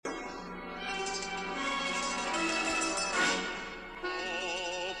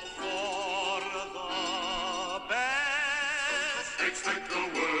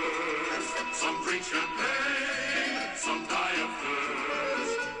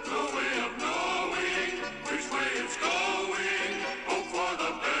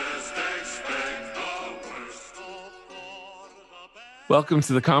Welcome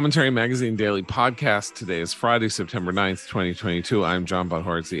to the Commentary Magazine Daily Podcast. Today is Friday, September 9th, 2022. I'm John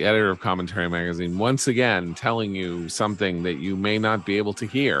Bonhortz, the editor of Commentary Magazine, once again telling you something that you may not be able to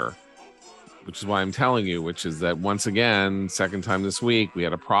hear, which is why I'm telling you, which is that once again, second time this week, we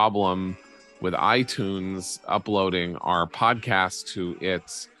had a problem with iTunes uploading our podcast to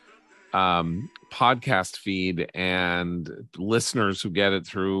its podcast feed, and listeners who get it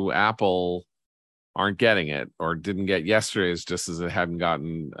through Apple aren't getting it, or didn't get yesterday's, just as it hadn't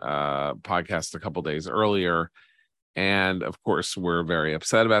gotten podcast a couple days earlier. And of course, we're very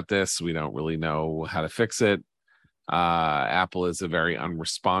upset about this. We don't really know how to fix it. Apple is a very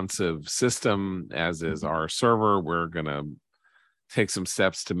unresponsive system, as is our server. We're going to take some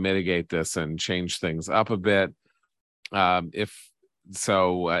steps to mitigate this and change things up a bit. If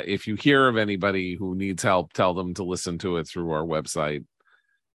you hear of anybody who needs help, tell them to listen to it through our website.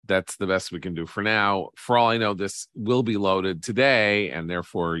 That's the best we can do for now. For all I know, this will be loaded today, and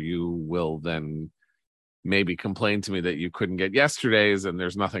therefore you will then maybe complain to me that you couldn't get yesterday's, and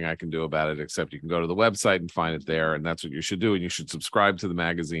there's nothing I can do about it except you can go to the website and find it there, and that's what you should do. And you should subscribe to the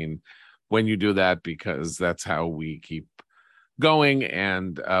magazine when you do that, because that's how we keep going.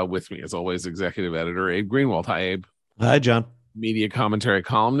 And with me, as always, executive editor Abe Greenwald. Hi, Abe. Hi, John. Media commentary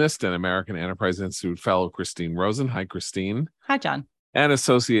columnist and American Enterprise Institute fellow Christine Rosen. Hi, Christine. Hi, John. And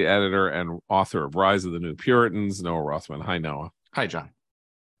associate editor and author of Rise of the New Puritans, Noah Rothman. Hi, Noah. Hi, John.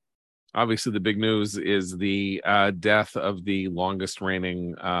 Obviously, the big news is the death of the longest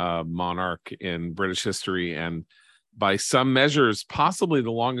reigning monarch in British history, and by some measures, possibly the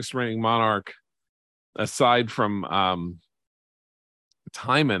longest reigning monarch, aside from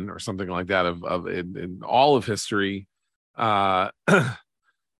Timon or something like that, in all of history.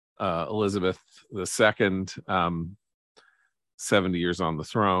 Elizabeth II. 70 years on the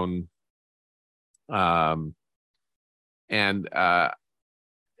throne. And the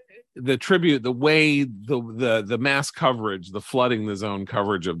tribute, the way the mass coverage, the flooding the zone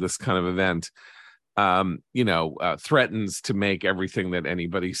coverage of this kind of event, threatens to make everything that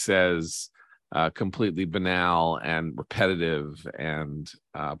anybody says completely banal and repetitive and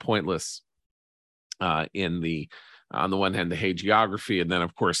pointless on the one hand, the hagiography, and then,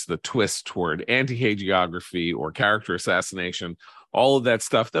 of course, the twist toward anti-hagiography or character assassination, all of that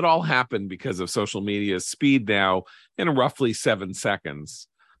stuff that all happened because of social media's speed now in roughly 7 seconds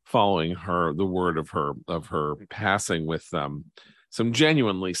following the word of her passing, with some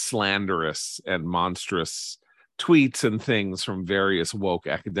genuinely slanderous and monstrous tweets and things from various woke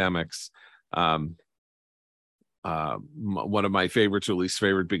academics. One of my favorites, or least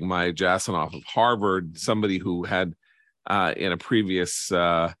favorite, being Maya Jasanoff of Harvard, somebody who had in a previous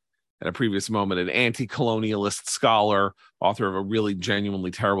moment, an anti-colonialist scholar, author of a really genuinely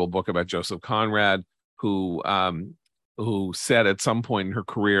terrible book about Joseph Conrad, who said at some point in her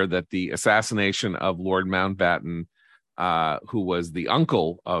career that the assassination of Lord Mountbatten, who was the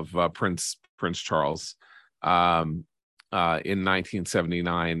uncle of Prince Charles, in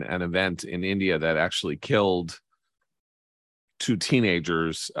 1979, an event in India that actually killed 2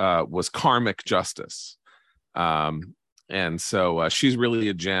 teenagers, was karmic justice. And so she's really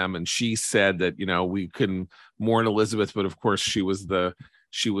a gem. And she said that, we couldn't mourn Elizabeth, but of course she was the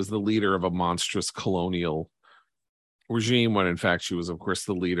leader of a monstrous colonial regime, when in fact she was, of course,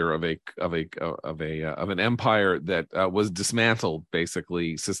 the leader of an empire that was dismantled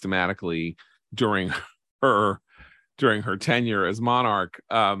basically systematically during her tenure as monarch.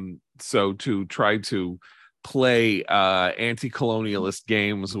 So to try to play anti-colonialist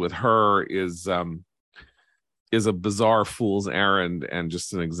games with her is a bizarre fool's errand, and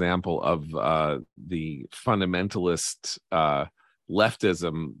just an example of the fundamentalist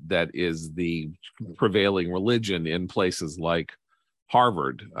leftism that is the prevailing religion in places like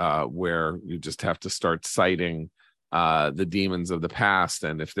Harvard, where you just have to start citing the demons of the past.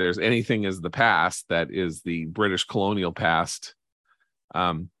 And if there's anything as the past, that is the British colonial past.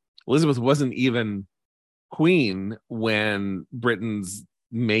 Elizabeth wasn't even queen when Britain's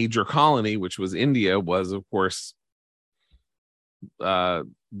major colony, which was India, was of course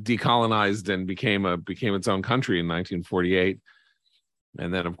decolonized and became its own country in 1948.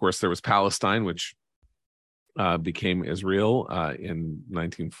 And then, of course, there was Palestine, which became Israel in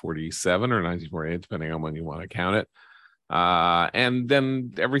 1947 or 1948, depending on when you want to count it. And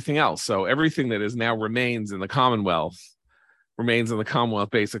then everything else. So everything that is now remains in the Commonwealth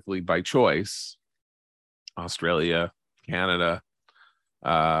basically by choice. Australia, Canada,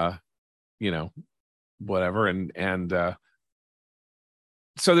 whatever. And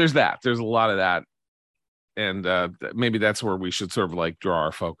so there's a lot of that. And maybe that's where we should sort of like draw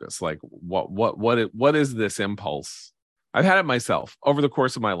our focus. Like what is this impulse I've had it myself over the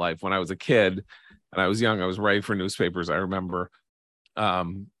course of my life. When I was a kid and I was young, I was writing for newspapers. I remember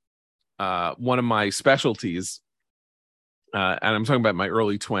one of my specialties, and I'm talking about my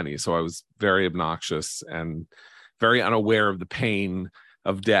early 20s, so I was very obnoxious and very unaware of the pain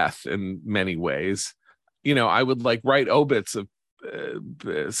of death in many ways. I would like write obits of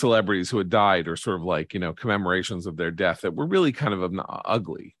celebrities who had died, or sort of like, commemorations of their death that were really kind of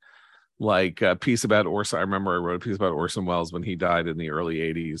ugly. Like a piece about Orson. I remember I wrote a piece about Orson Welles when he died in the early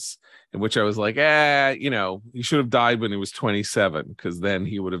 80s, in which I was like, he should have died when he was 27, because then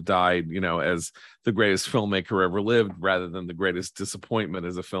he would have died, as the greatest filmmaker ever lived, rather than the greatest disappointment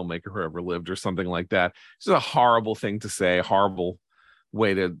as a filmmaker who ever lived, or something like that. It's a horrible thing to say, a horrible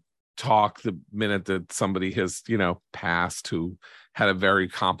way to talk the minute that somebody has, passed, who had a very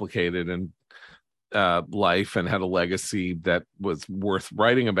complicated and life and had a legacy that was worth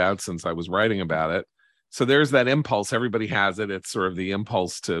writing about, since I was writing about it. So there's that impulse. Everybody has it. It's sort of the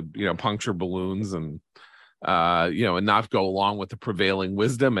impulse to, puncture balloons and, and not go along with the prevailing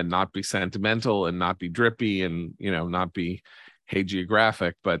wisdom, and not be sentimental, and not be drippy, and, not be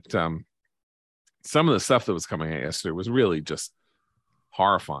hagiographic. But some of the stuff that was coming out yesterday was really just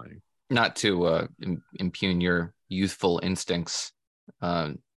horrifying. Not to impugn your youthful instincts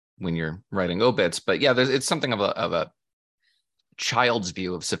when you're writing obits, but yeah, it's something of a child's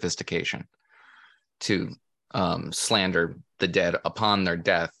view of sophistication to slander the dead upon their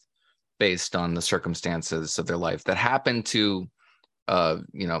death based on the circumstances of their life that happen to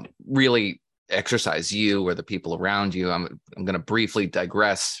really exercise you or the people around you. I'm going to briefly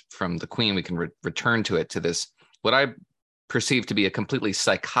digress from the Queen. We can return to it, to this, what I perceive to be a completely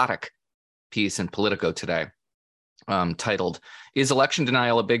psychotic piece in Politico today, titled, "Is Election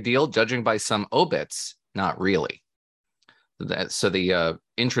Denial a Big Deal? Judging by Some Obits, Not Really." So the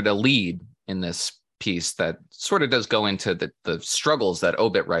intro lead in this piece that sort of does go into the struggles that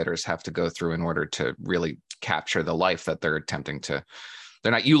obit writers have to go through in order to really capture the life that they're attempting to.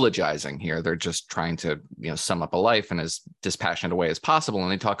 They're not eulogizing here. They're just trying to, sum up a life in as dispassionate a way as possible.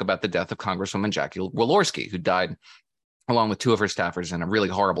 And they talk about the death of Congresswoman Jackie Walorski, who died along with two of her staffers in a really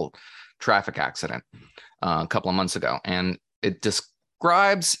horrible traffic accident a couple of months ago. And it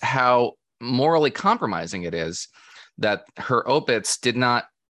describes how morally compromising it is that her obits did not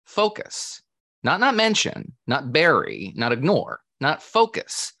focus, not mention, not bury, not ignore, not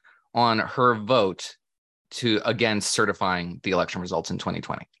focus on her vote against certifying the election results in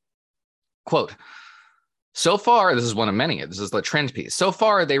 2020. Quote, "So far," this is one of many, this is the trend piece, "so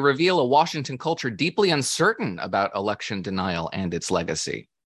far they reveal a Washington culture deeply uncertain about election denial and its legacy."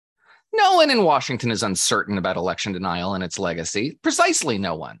 No one in Washington is uncertain about election denial and its legacy. Precisely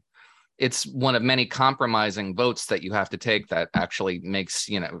no one. It's one of many compromising votes that you have to take that actually makes,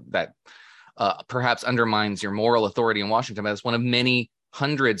 that perhaps undermines your moral authority in Washington. But it's one of many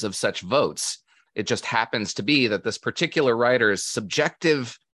hundreds of such votes. It just happens to be that this particular writer's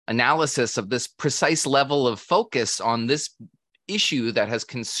subjective analysis of this precise level of focus on this issue that has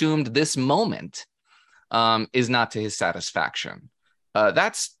consumed this moment is not to his satisfaction.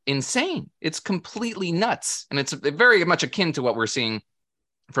 That's insane. It's completely nuts. And it's very much akin to what we're seeing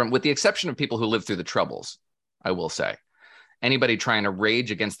with the exception of people who lived through the Troubles, I will say. Anybody trying to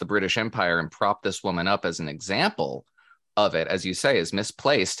rage against the British Empire and prop this woman up as an example of it, as you say, is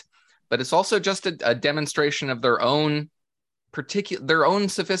misplaced. But it's also just a demonstration of their own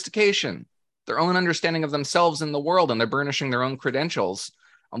sophistication, their own understanding of themselves in the world, and they're burnishing their own credentials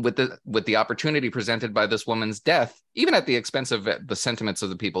with the opportunity presented by this woman's death, even at the expense of the sentiments of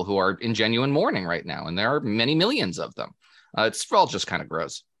the people who are in genuine mourning right now. And there are many millions of them. It's all just kind of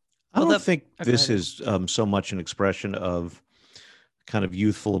gross. I don't think this is so much an expression of kind of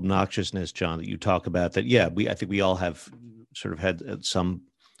youthful obnoxiousness, John, that you talk about. That, yeah, I think we all have sort of had some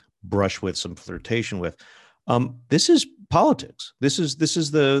brush with, some flirtation with. This is politics. This is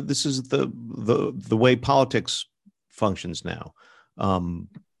the way politics functions now.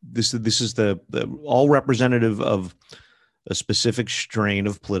 This is the all representative of a specific strain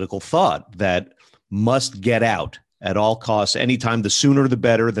of political thought that must get out at all costs. Anytime, the sooner the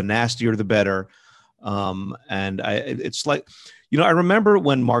better, the nastier the better. It's like, I remember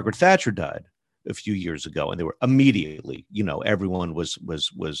when Margaret Thatcher died a few years ago, and they were immediately, everyone was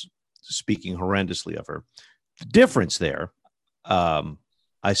speaking horrendously of her. The difference there,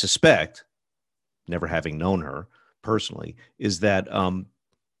 I suspect, never having known her personally, is that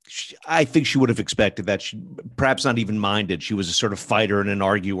I think she would have expected that. She perhaps not even minded. She was a sort of fighter and an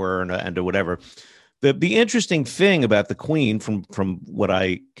arguer and a whatever. The interesting thing about the Queen, from what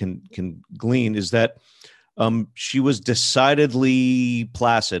I can glean, is that she was decidedly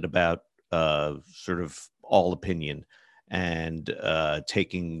placid about sort of all opinion, and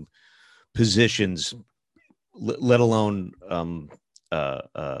taking positions, let alone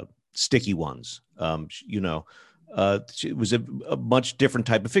sticky ones. She was a much different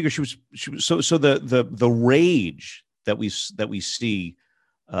type of figure. She was so the rage that we see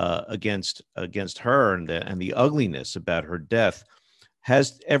against her and the ugliness about her death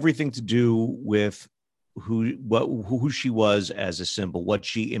has everything to do with who she was as a symbol, what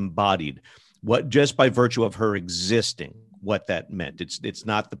she embodied, what just by virtue of her existing, what that meant. It's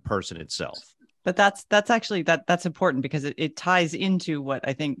not the person itself. But that's actually that's important because it ties into what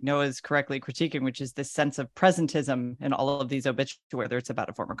I think Noah's correctly critiquing, which is this sense of presentism in all of these obituaries, whether it's about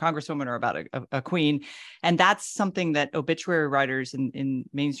a former congresswoman or about a queen. And that's something that obituary writers in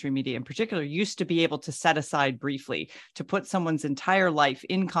mainstream media in particular used to be able to set aside briefly, to put someone's entire life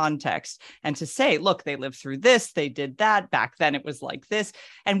in context and to say, look, they lived through this, they did that, back then it was like this.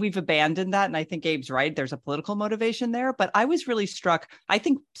 And we've abandoned that. And I think Abe's right. There's a political motivation there. But I was really struck. I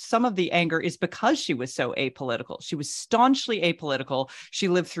think some of the anger is because she was so apolitical. She was staunchly apolitical. She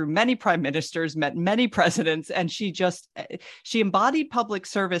lived through many prime ministers, met many presidents, and she embodied public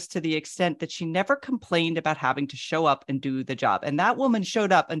service to the extent that she never complained about having to show up and do the job. And that woman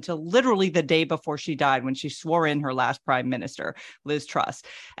showed up until literally the day before she died, when she swore in her last prime minister, Liz Truss.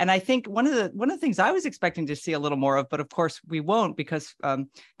 And I think one of the things I was expecting to see a little more of, but of course we won't, because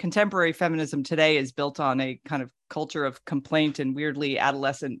contemporary feminism today is built on a kind of culture of complaint and weirdly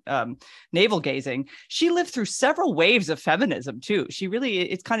adolescent navel gazing. She lived through several waves of feminism too. She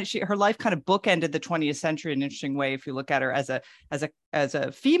really, her life kind of bookended the 20th century in an interesting way if you look at her as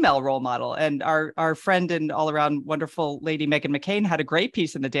a female role model. And our friend and all around wonderful lady Meghan McCain had a great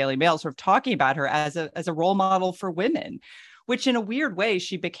piece in the Daily Mail sort of talking about her as a role model for women, which in a weird way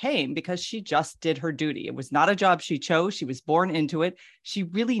she became because she just did her duty. It was not a job she chose. She was born into it. She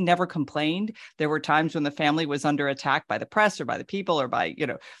really never complained. There were times when the family was under attack by the press or by the people or by,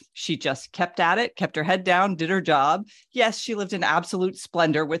 she just kept at it, kept her head down, did her job. Yes, she lived in absolute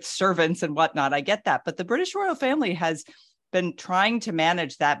splendor with servants and whatnot. I get that. But the British royal family has been trying to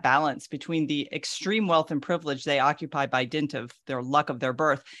manage that balance between the extreme wealth and privilege they occupy by dint of their luck of their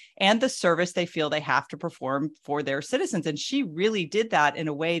birth and the service they feel they have to perform for their citizens. And she really did that in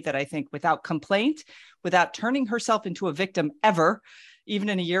a way that I think without complaint, without turning herself into a victim ever, even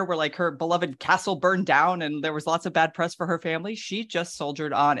in a year where like her beloved castle burned down and there was lots of bad press for her family, she just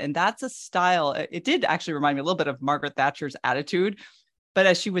soldiered on. And that's a style. It did actually remind me a little bit of Margaret Thatcher's attitude. But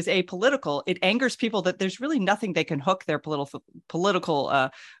as she was apolitical, it angers people that there's really nothing they can hook their political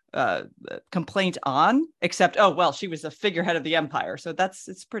complaint on, except, oh, well, she was the figurehead of the empire. So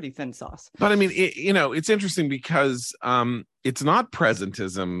it's pretty thin sauce. But I mean, it's interesting because it's not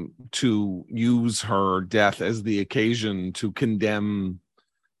presentism to use her death as the occasion to condemn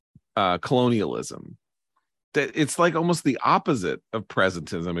colonialism. That it's like almost the opposite of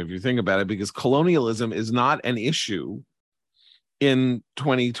presentism, if you think about it, because colonialism is not an issue in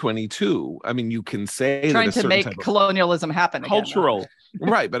 2022. I mean, you can say trying to make colonialism happen cultural again,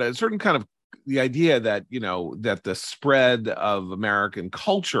 right, but a certain kind of the idea that that the spread of American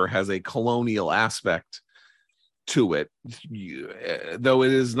culture has a colonial aspect to it, though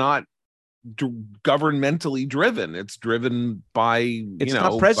it is not governmentally driven. It's driven by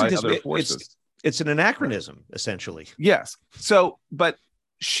not by other forces. It's an anachronism, essentially. Yes. So, but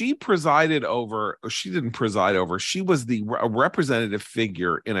she presided over, or she didn't preside over, she was a representative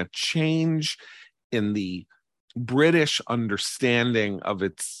figure in a change in the British understanding of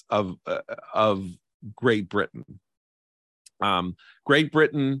Great Britain. Great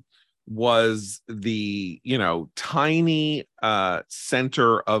Britain was the tiny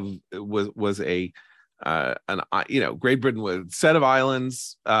center of was a Great Britain was a set of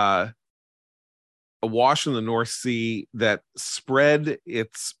islands awash in the North Sea that spread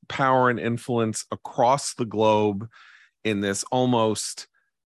its power and influence across the globe in this almost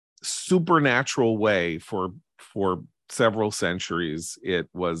supernatural way for several centuries. It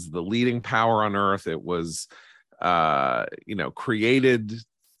was the leading power on earth. It was created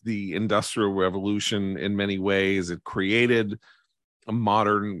the Industrial Revolution in many ways. It created a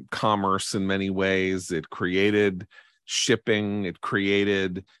modern commerce in many ways. It created shipping. It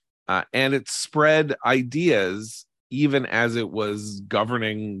created and it spread ideas, even as it was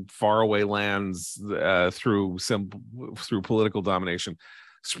governing faraway lands through political domination.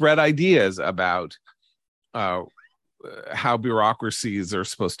 Spread ideas about how bureaucracies are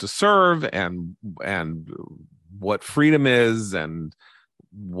supposed to serve, and what freedom is, and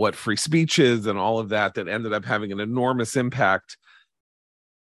what free speech is, and all of that ended up having an enormous impact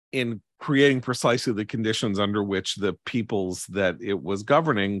in creating precisely the conditions under which the peoples that it was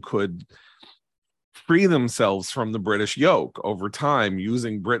governing could free themselves from the British yoke over time,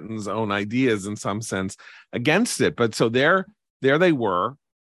 using Britain's own ideas in some sense against it. But so there they were.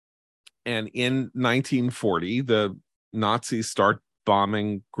 And in 1940, the Nazis start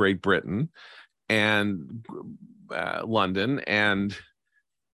bombing Great Britain and London, and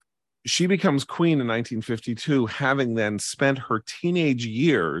she becomes queen in 1952, having then spent her teenage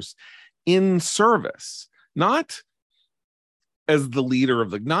years in service, not as the leader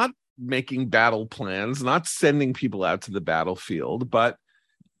of not making battle plans, not sending people out to the battlefield, but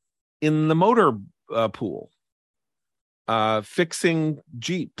in the motor pool, fixing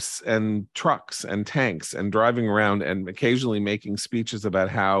jeeps and trucks and tanks and driving around and occasionally making speeches about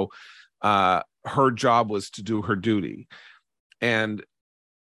how her job was to do her duty. And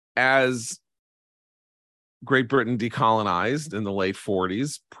as Great Britain decolonized in the late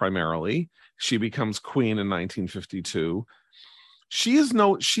 40s, primarily, she becomes queen in 1952. She is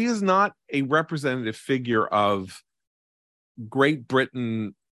not a representative figure of Great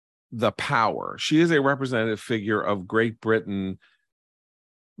Britain, the power. She is a representative figure of Great Britain,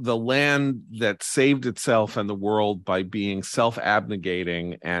 the land that saved itself and the world by being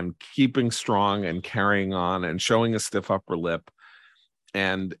self-abnegating and keeping strong and carrying on and showing a stiff upper lip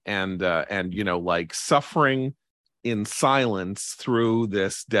and like suffering in silence through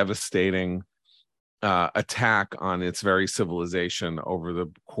this devastating attack on its very civilization over the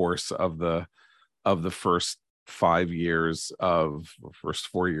course of the first 5 years first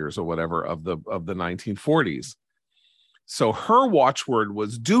 4 years or whatever of the 1940s. So her watchword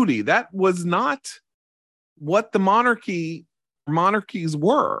was duty. That was not what the monarchies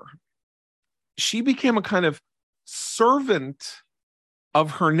were. She became a kind of servant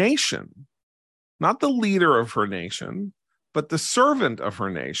of her nation, not the leader of her nation, but the servant of her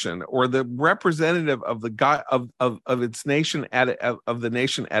nation, or the representative of the guy of its nation of the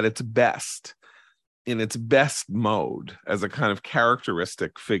nation at its best, in its best mode, as a kind of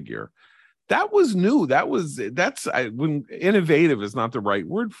characteristic figure. That was new. Innovative is not the right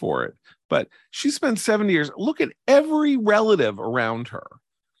word for it, but she spent 70 years. Look at every relative around her,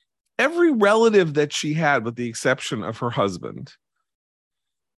 every relative that she had, with the exception of her husband,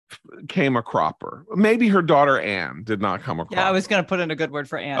 came a cropper. Maybe her daughter Anne did not come a cropper. Yeah, I was going to put in a good word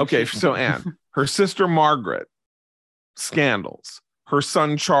for Anne. Okay, so Anne, her sister Margaret, scandals. Her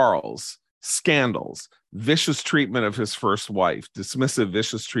son Charles, scandals. Vicious treatment of his first wife, dismissive,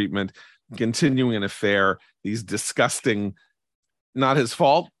 vicious treatment, continuing an affair. These disgusting, not his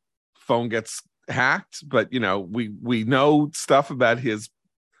fault. Phone gets hacked, but we know stuff about his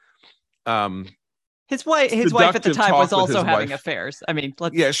wife at the time was also having affairs. I mean,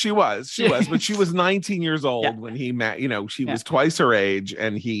 she was, but she was 19 years old when he met, she was twice her age,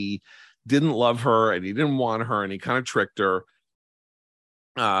 and he didn't love her and he didn't want her, and he kind of tricked her.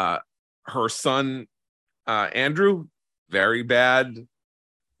 Her son, Andrew, very bad.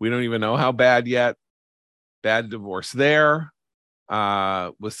 We don't even know how bad yet. Bad divorce there,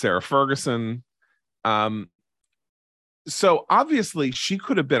 with Sarah Ferguson. So obviously she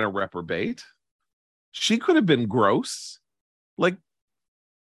could have been a reprobate. She could have been gross. Like,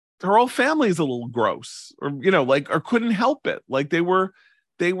 her whole family is a little gross, or couldn't help it. Like, they were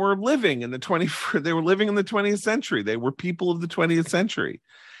living in the 20th century. They were people of the 20th century.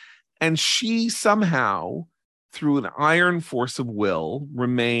 And she somehow, through an iron force of will,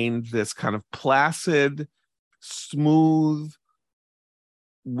 remained this kind of placid, smooth,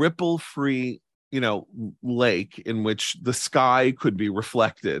 ripple-free, lake in which the sky could be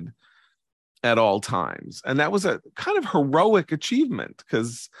reflected at all times. And that was a kind of heroic achievement,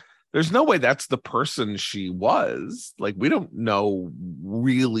 because there's no way that's the person she was. Like, we don't know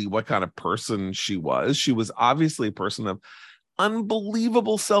really what kind of person she was. She was obviously a person of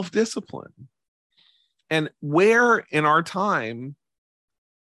unbelievable self-discipline. And where in our time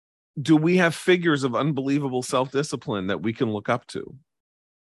do we have figures of unbelievable self-discipline that we can look up to?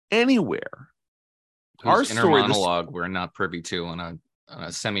 Anywhere. Our inner monologue we're not privy to on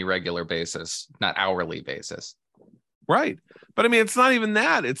a semi-regular basis, not hourly basis. Right. But I mean, it's not even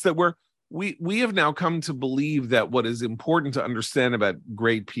that. It's that we have now come to believe that what is important to understand about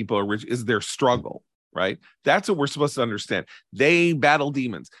great people is their struggle, right? That's what we're supposed to understand. They battle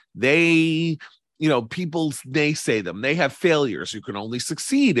demons. They, people naysay them. They have failures. You can only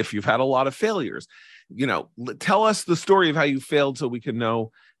succeed if you've had a lot of failures. Tell us the story of how you failed so we can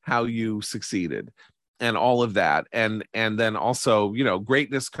know how you succeeded. And all of that, and then also,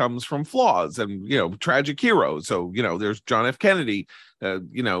 greatness comes from flaws, and tragic heroes. So there's John F. Kennedy,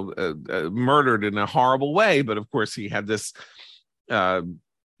 murdered in a horrible way, but of course he had this,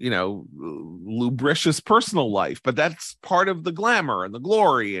 lubricious personal life. But that's part of the glamour and the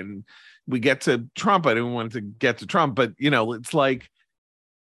glory, and we get to Trump. I didn't want to get to Trump, but it's like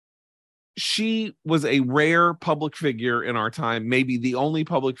she was a rare public figure in our time, maybe the only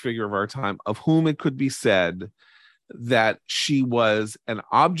public figure of our time, of whom it could be said that she was an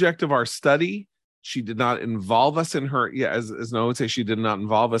object of our study. She did not involve us in her, as Noah would say, she did not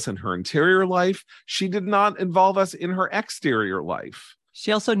involve us in her interior life. She did not involve us in her exterior life.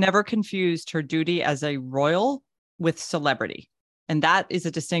 She also never confused her duty as a royal with celebrity. And that is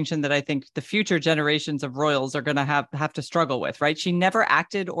a distinction that I think the future generations of royals are going to have to struggle with, right? She never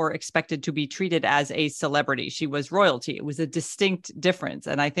acted or expected to be treated as a celebrity. She was royalty. It was a distinct difference.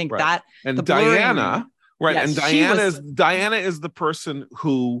 And I think that and Diana, right? Yes, and Diana is the person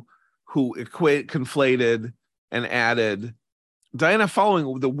who conflated and added. Diana,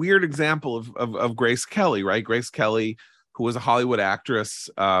 following the weird example of Grace Kelly, right? Grace Kelly, who was a Hollywood actress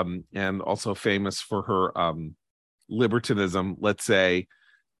and also famous for her libertinism, let's say,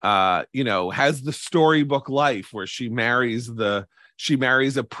 has the storybook life where she marries a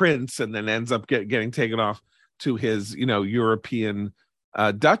prince and then ends up getting taken off to his European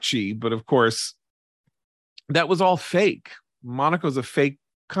duchy. But of course, that was all fake. Monaco's a fake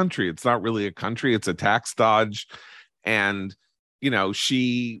country. It's not really a country. It's a tax dodge. And this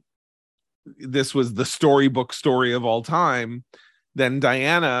was the storybook story of all time. Then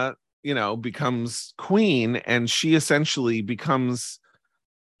Diana becomes queen, and she essentially becomes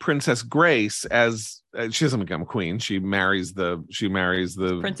Princess Grace. As she doesn't become queen, she marries the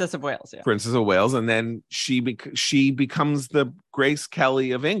Princess of Wales, Princess of Wales, and then she becomes the Grace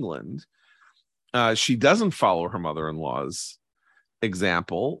Kelly of England. She doesn't follow her mother-in-law's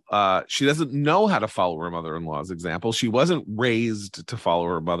example. She doesn't know how to follow her mother-in-law's example. She wasn't raised to follow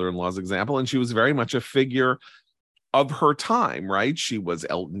her mother-in-law's example, and she was very much a figure of her time, right? She was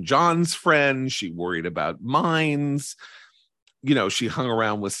Elton John's friend. She worried about mines. She hung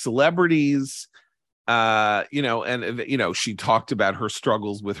around with celebrities. She talked about her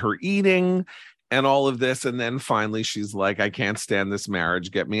struggles with her eating and all of this. And then finally, she's like, I can't stand this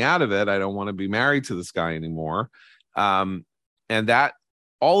marriage. Get me out of it. I don't want to be married to this guy anymore. And that,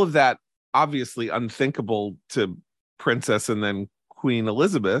 all of that, obviously unthinkable to Princess and then Queen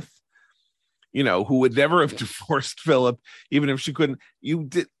Elizabeth, who would never have divorced Philip, even if she couldn't.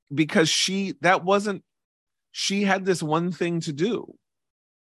 Because she had this one thing to do,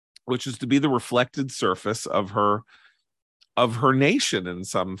 which is to be the reflected surface of her nation in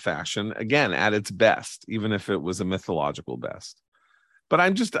some fashion, again, at its best, even if it was a mythological best. But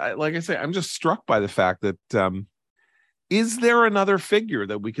I'm just struck by the fact that, is there another figure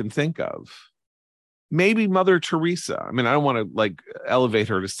that we can think of? Maybe Mother Teresa. I mean, I don't want to elevate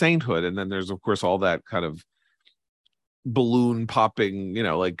her to sainthood. And then there's, of course, all that kind of balloon popping,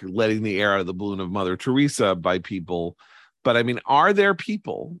 letting the air out of the balloon of Mother Teresa by people. But I mean, are there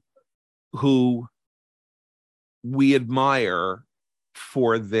people who we admire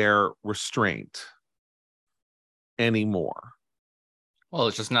for their restraint anymore? Well,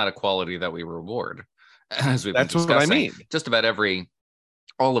 it's just not a quality that we reward, as we've been That's discussing. What I mean. Just about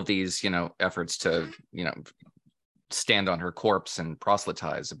all of these, efforts to, stand on her corpse and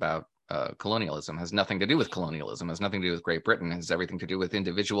proselytize about colonialism has nothing to do with colonialism, has nothing to do with Great Britain, has everything to do with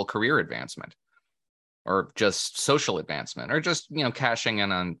individual career advancement or just social advancement or just, cashing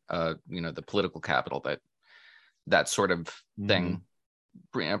in on, the political capital that sort of thing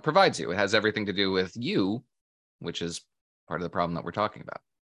provides you. It has everything to do with you, which is part of the problem that we're talking about.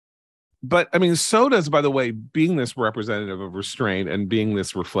 But I mean, so does, by the way, being this representative of restraint and being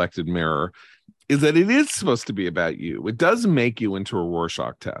this reflected mirror, is that it is supposed to be about you. It does make you into a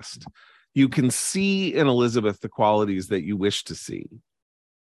Rorschach test. You can see in Elizabeth the qualities that you wish to see.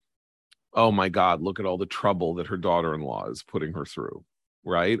 Oh my God, look at all the trouble that her daughter-in-law is putting her through,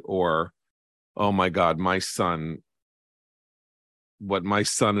 right? Or, oh my God, what my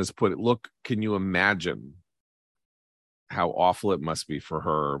son has put. Look, can you imagine how awful it must be for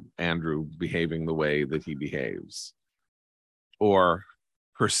her, Andrew, behaving the way that he behaves? Or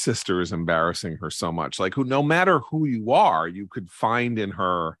her sister is embarrassing her so much. No matter who you are, you could find in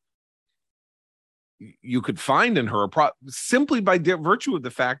her simply by virtue of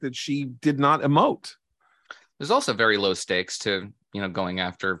the fact that she did not emote. There's also very low stakes to, going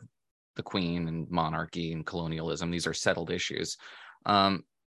after the Queen and monarchy and colonialism. These are settled issues.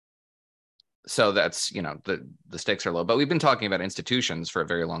 So that's, the stakes are low. But we've been talking about institutions for a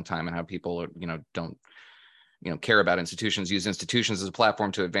very long time and how people, don't, care about institutions, use institutions as a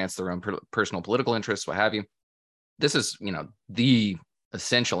platform to advance their own personal political interests, what have you. This is, the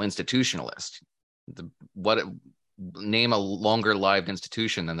essential institutionalist. Name a longer lived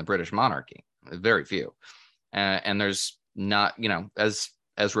institution than the British monarchy? Very few. And there's not, as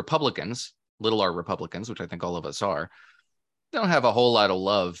as Republicans, little r Republicans, which I think all of us are, don't have a whole lot of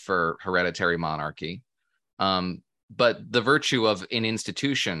love for hereditary monarchy. But the virtue of an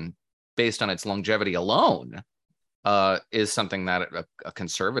institution based on its longevity alone is something that a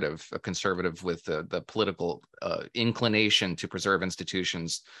conservative with the political inclination to preserve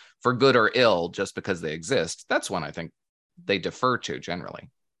institutions for good or ill just because they exist, that's one I think they defer to generally.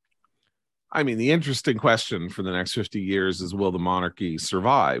 I mean, the interesting question for the next 50 years is, will the monarchy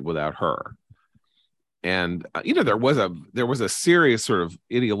survive without her? And there was a serious sort of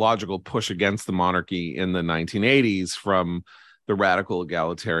ideological push against the monarchy in the 1980s from the radical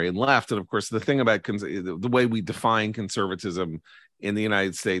egalitarian left. And of course, the thing about the way we define conservatism in the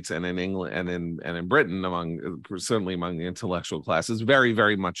United States and in England and in Britain, certainly among the intellectual class, is very,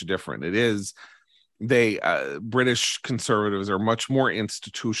 very much different. It is British conservatives are much more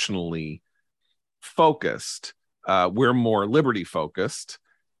institutionally focused. We're more liberty focused.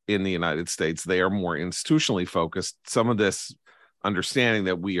 In the United States, they are more institutionally focused. Some of this understanding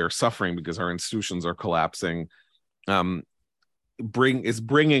that we are suffering because our institutions are collapsing is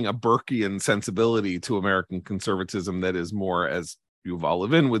bringing a Burkean sensibility to American conservatism that is more, as Yuval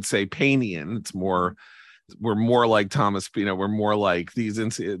Levin would say, Paynean. It's more, we're more like Thomas, we're more like these,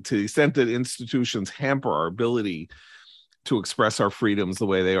 to the extent that institutions hamper our ability to express our freedoms the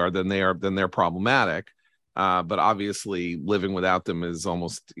way they are, then they're problematic. But obviously living without them is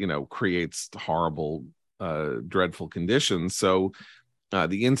almost, creates horrible, dreadful conditions. So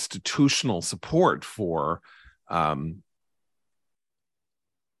the institutional support for,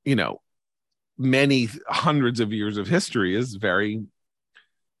 many hundreds of years of history is very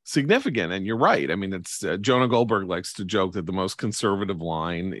significant. And you're right. I mean, it's Jonah Goldberg likes to joke that the most conservative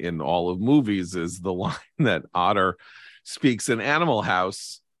line in all of movies is the line that Otter speaks in Animal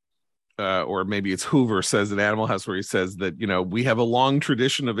House. Or maybe it's Hoover says in Animal House, where he says that, we have a long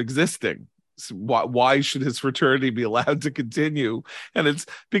tradition of existing. So why should his fraternity be allowed to continue? And it's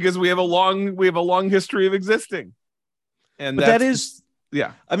because we have a long history of existing. And that is,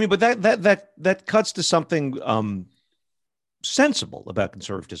 yeah. I mean, but that cuts to something sensible about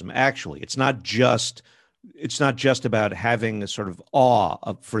conservatism. Actually, it's not just about having a sort of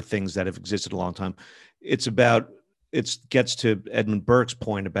awe for things that have existed a long time. It gets to Edmund Burke's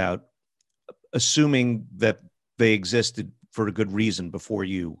point about assuming that they existed for a good reason before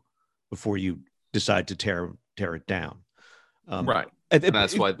you decide to tear it down. Right.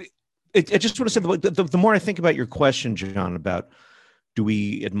 That's why I just want to say the more I think about your question, John, about do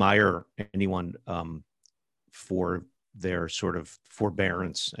we admire anyone for their sort of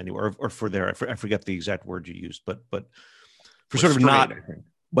forbearance anywhere, or for their, I forget the exact word you used, but for sort of not,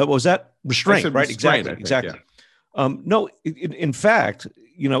 what was that? Restraint, right? Exactly. Yeah. No, in fact,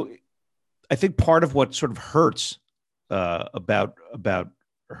 I think part of what sort of hurts about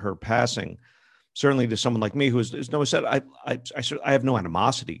her passing, certainly to someone like me, who as Noah said, I have no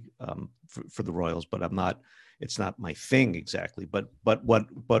animosity for the royals, but it's not my thing exactly. But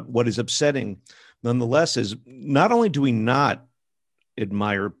what is upsetting, nonetheless, is not only do we not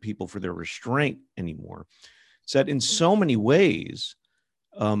admire people for their restraint anymore, it's that in so many ways,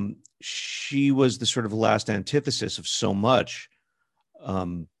 she was the sort of last antithesis of so much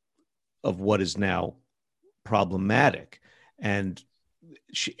of what is now problematic. And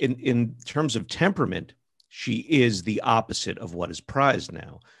she, in terms of temperament, she is the opposite of what is prized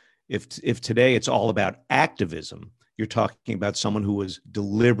now. If today it's all about activism, you're talking about someone who was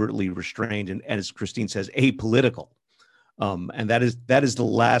deliberately restrained and as Christine says, apolitical. And that is the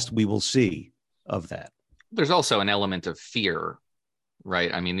last we will see of that. There's also an element of fear,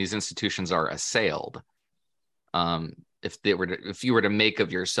 right? I mean, these institutions are assailed. If you were to make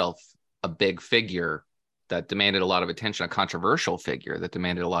of yourself a big figure that demanded a lot of attention, a controversial figure that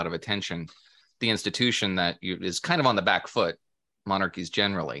demanded a lot of attention, the institution that is kind of on the back foot, monarchies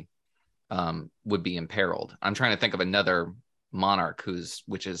generally, would be imperiled. I'm trying to think of another monarch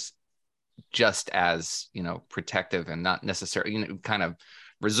which is just as, protective and not necessarily, kind of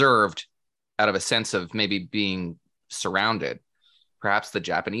reserved out of a sense of maybe being surrounded. Perhaps the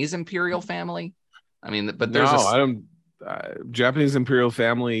Japanese imperial family. I mean, but there's Japanese imperial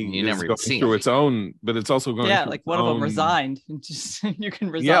family is going through its own, but it's also going through like one of them resigned. Just you can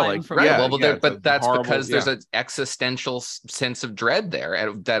resign. But that's horrible, because there's an existential sense of dread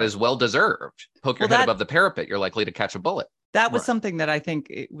there that is well deserved. Poke your head above the parapet, you're likely to catch a bullet. That was something that I think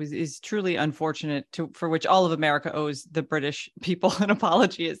is truly unfortunate for which all of America owes the British people an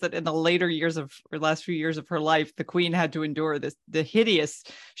apology, is that in the last few years of her life, the Queen had to endure the hideous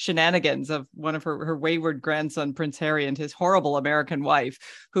shenanigans of one of her wayward grandson, Prince Harry, and his horrible American wife,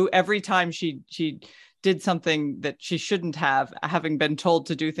 who every time she did something that she shouldn't have, having been told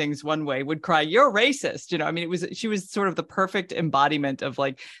to do things one way, would cry, "You're racist." I mean, she was sort of the perfect embodiment of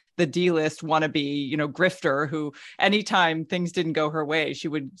like the D-list wannabe, grifter who anytime things didn't go her way, she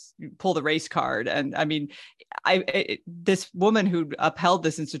would pull the race card. And I mean, this woman who upheld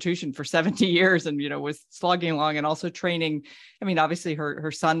this institution for 70 years and, was slogging along and also training. I mean, obviously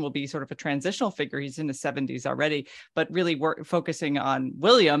her son will be sort of a transitional figure. He's in his 70s already, but really focusing on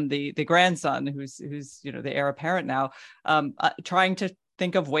William, the grandson, who's the heir apparent now, trying to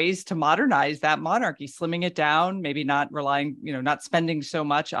think of ways to modernize that monarchy, slimming it down, maybe not relying, not spending so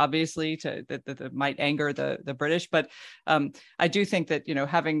much, obviously, that might anger the British. But I do think that,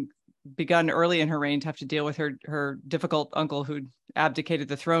 having begun early in her reign to have to deal with her difficult uncle who abdicated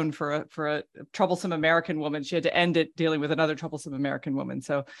the throne for a troublesome American woman, she had to end it dealing with another troublesome American woman.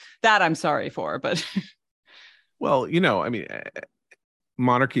 So that I'm sorry for, but. Well, I mean,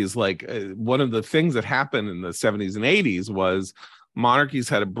 monarchies, like one of the things that happened in the 70s and 80s was monarchies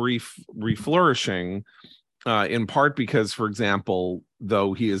had a brief reflourishing, in part because, for example,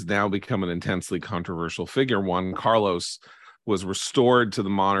 though he has now become an intensely controversial figure, Juan Carlos was restored to the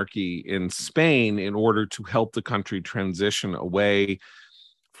monarchy in Spain in order to help the country transition away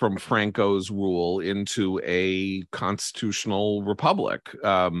from Franco's rule into a constitutional republic.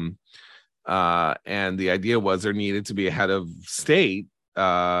 And the idea was there needed to be a head of state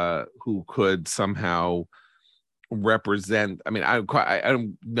who could somehow represent. I mean, I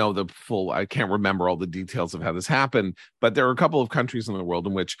don't know the full, I can't remember all the details of how this happened, but there are a couple of countries in the world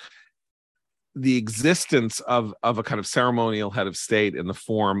in which the existence of a kind of ceremonial head of state in the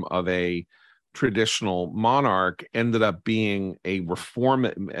form of a traditional monarch ended up being a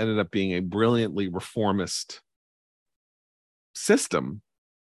brilliantly reformist system,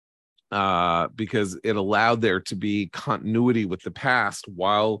 because it allowed there to be continuity with the past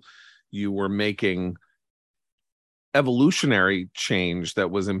while you were making evolutionary change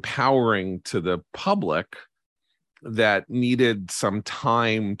that was empowering to the public that needed some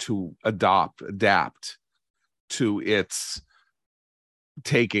time to adapt to its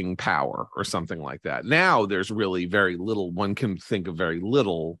taking power or something like that. Now there's really very little, one can think of very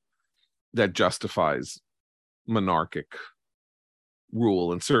little that justifies monarchic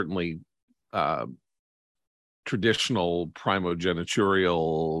rule, and certainly traditional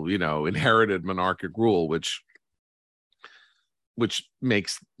primogenitorial, inherited monarchic rule, which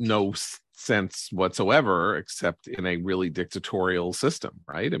makes no sense whatsoever, except in a really dictatorial system,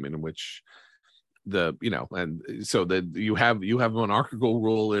 right? I mean, in which and so that you have monarchical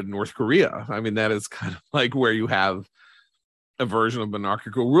rule in North Korea. I mean, that is kind of like where you have a version of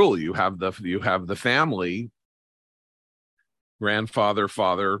monarchical rule. You have the family, grandfather,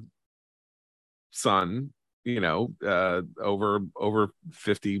 father, son, over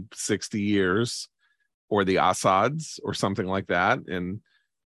 50, 60 years, or the Assads or something like that. And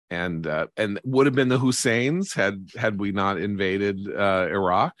would have been the Husseins had we not invaded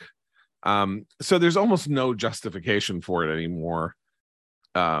Iraq. So there's almost no justification for it anymore.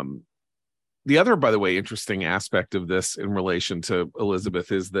 The other, by the way, interesting aspect of this in relation to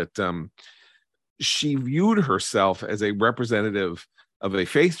Elizabeth is that she viewed herself as a representative of a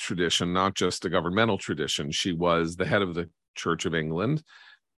faith tradition, not just a governmental tradition. She was the head of the Church of England,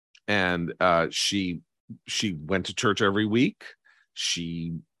 and she went to church every week.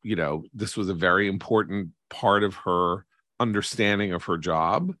 This was a very important part of her understanding of her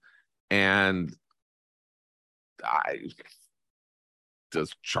job. And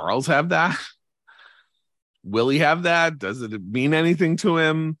does Charles have that? Will he have that? Does it mean anything to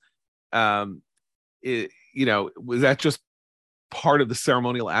him? Was that just part of the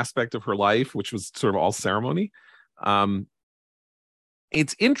ceremonial aspect of her life, which was sort of all ceremony?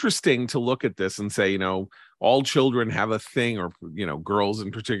 It's interesting to look at this and say, all children have a thing, or, girls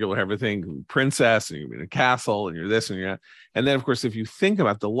in particular have a thing, princess, and you're in a castle, and you're this and you're that. And then, of course, if you think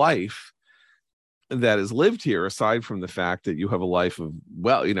about the life that is lived here, aside from the fact that you have a life of,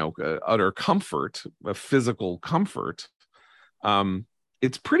 utter comfort, a physical comfort,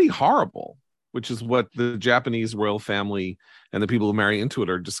 it's pretty horrible, which is what the Japanese royal family and the people who marry into it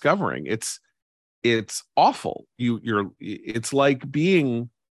are discovering. It's awful. It's like being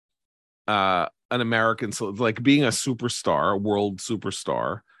an American, so like being a superstar, a world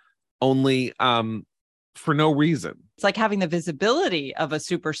superstar, only for no reason. it's like having the visibility of a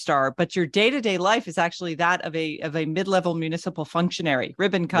superstar, but your day-to-day life is actually that of a mid-level municipal functionary.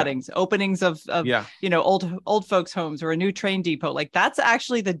 Ribbon cuttings, openings of old folks' homes, or a new train depot. Like that's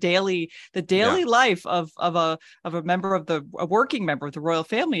actually the daily life of a member of a working member of the royal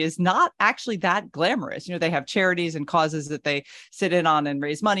family is not actually that glamorous. They have charities and causes that they sit in on and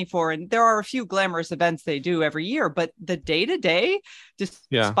raise money for, and there are a few glamorous events they do every year, but the day-to-day,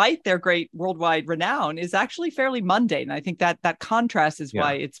 despite their great worldwide renown, is actually fairly mundane. I think that contrast is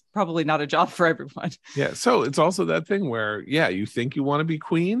why it's probably not a job for everyone. Yeah. So it's also that thing where, you think you want to be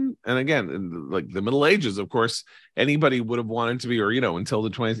queen. And again, in like the Middle Ages, of course, anybody would have wanted to be, or, until the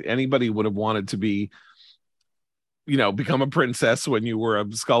 20s, anybody would have wanted to be, become a princess when you were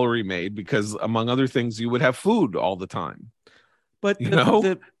a scullery maid, because among other things, you would have food all the time. But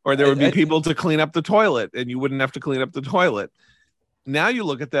or there would be people to clean up the toilet, and you wouldn't have to clean up the toilet. Now you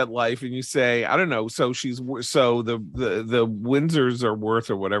look at that life and you say, I don't know. So the Windsors are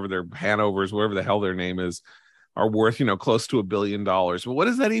worth, or whatever their Hanovers, whatever the hell their name is, are worth, close to $1 billion. But what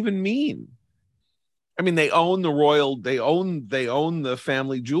does that even mean? I mean, they own they own the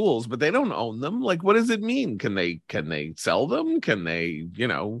family jewels, but they don't own them. Like, what does it mean? Can they sell them? Can they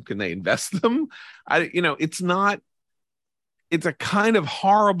invest them? It's a kind of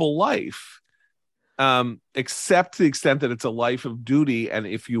horrible life. Except to the extent that it's a life of duty, and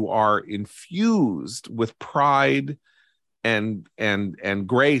if you are infused with pride and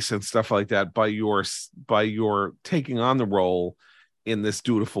grace and stuff like that by your taking on the role in this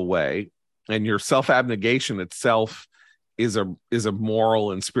dutiful way, and your self-abnegation itself is a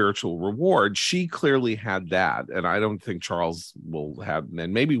moral and spiritual reward. She clearly had that, and I don't think Charles will have.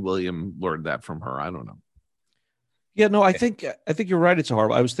 And maybe William learned that from her. I don't know. Yeah, no, I think you're right. It's a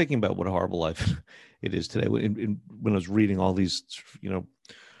horrible. I was thinking about what a horrible life it is today when I was reading all these,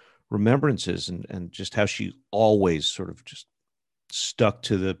 remembrances and just how she always sort of just stuck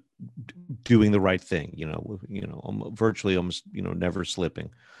to the doing the right thing. Virtually almost never slipping,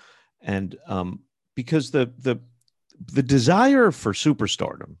 and because the desire for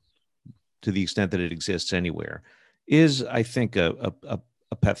superstardom, to the extent that it exists anywhere, is, I think, a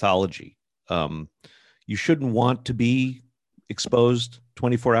pathology. You shouldn't want to be exposed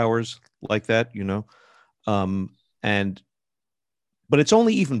 24 hours like that, but it's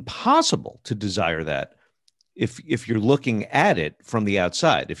only even possible to desire that if you're looking at it from the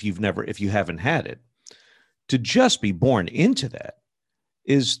outside. If you haven't had it, to just be born into that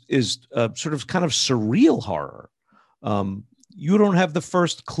is a sort of kind of surreal horror. You don't have the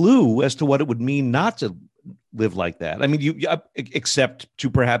first clue as to what it would mean not to live like that. I mean, you except to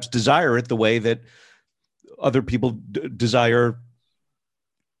perhaps desire it the way that other people desire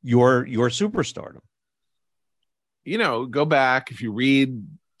your superstardom. Go back, if you read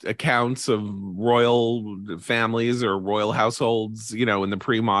accounts of royal families or royal households, in the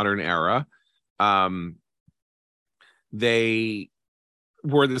pre-modern era, they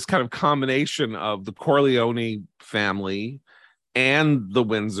were this kind of combination of the Corleone family and the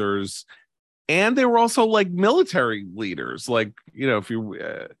Windsors, and they were also like military leaders. Like, if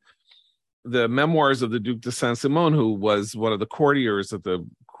you the memoirs of the Duc de Saint-Simon, who was one of the courtiers at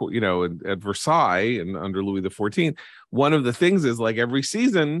at Versailles and under Louis XIV. One of the things is, like, every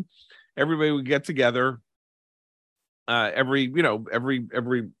season, everybody would get together. Every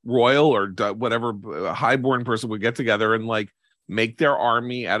royal or whatever highborn person would get together and like make their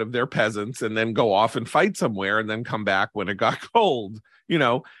army out of their peasants, and then go off and fight somewhere, and then come back when it got cold.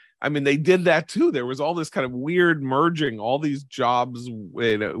 I mean, they did that too. There was all this kind of weird merging. All these jobs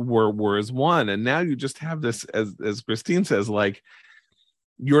were as one, and now you just have this, as Christine says, like,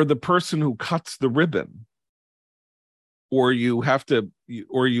 you're the person who cuts the ribbon, or you have to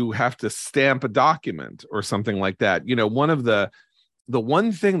stamp a document or something like that. One of the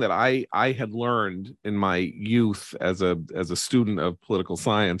one thing that I had learned in my youth as a student of political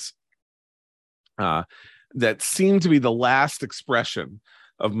science, that seemed to be the last expression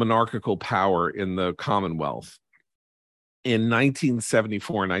of monarchical power in the Commonwealth. In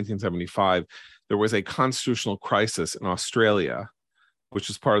 1974 and 1975, there was a constitutional crisis in Australia,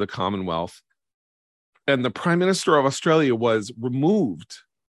 which is part of the Commonwealth. And the Prime Minister of Australia was removed.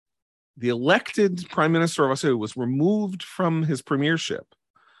 The elected Prime Minister of Australia was removed from his premiership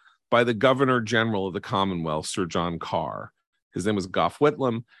by the Governor General of the Commonwealth, Sir John Carr. His name was Gough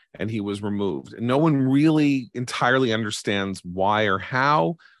Whitlam, and he was removed. And no one really entirely understands why or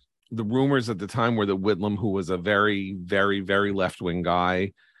how. The rumors at the time were that Whitlam, who was a very, very, very left-wing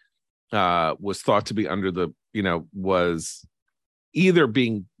guy, was thought to be was either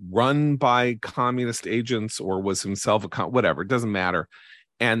being run by communist agents or was himself whatever, it doesn't matter.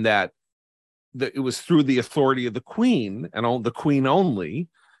 And that it was through the authority of the Queen and the Queen only,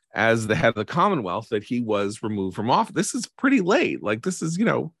 as the head of the Commonwealth, that he was removed from office. This is pretty late. Like, this is,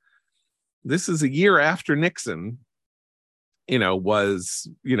 this is a year after Nixon, was,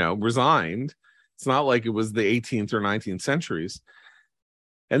 resigned. It's not like it was the 18th or 19th centuries.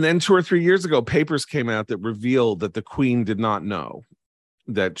 And then 2 or 3 years ago, papers came out that revealed that the Queen did not know,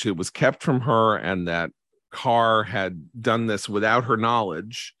 that it was kept from her, and that Carr had done this without her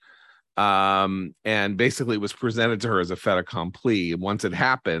knowledge. And basically it was presented to her as a fait accompli. And once it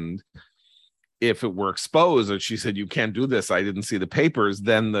happened, if it were exposed, and she said, "You can't do this, I didn't see the papers,"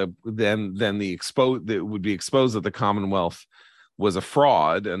 then it would be exposed that the Commonwealth was a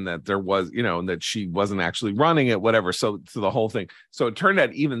fraud, and that there was, and that she wasn't actually running it, whatever. So the whole thing. So it turned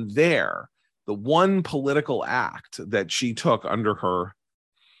out, even there, the one political act that she took under her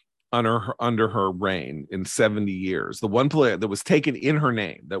reign in 70 years, the one that was taken in her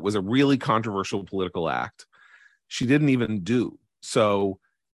name, that was a really controversial political act, she didn't even do. So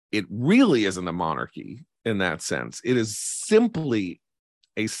it really isn't a monarchy in that sense. It is simply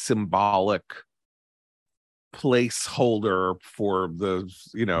a symbolic placeholder for the,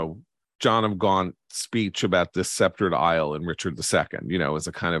 John of Gaunt speech about this sceptred isle in Richard II, as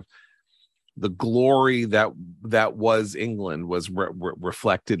a kind of the glory that was England was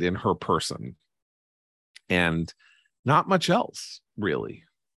reflected in her person, and not much else, really.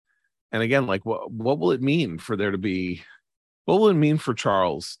 And again, like, what will it mean for what will it mean for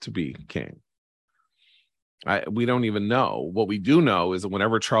Charles to be king? We don't even know. What we do know is that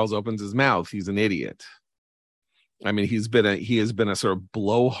whenever Charles opens his mouth, he's an idiot. I mean, he has been a sort of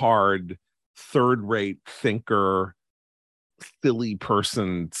blowhard, third-rate thinker, silly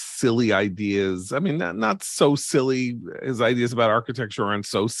person, silly ideas. I mean, not so silly. His ideas about architecture aren't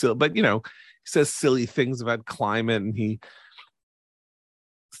so silly, but he says silly things about climate, and he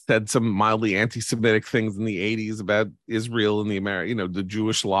said some mildly anti-Semitic things in the 80s about Israel and the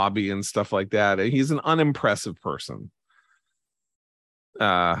Jewish lobby and stuff like that. And he's an unimpressive person.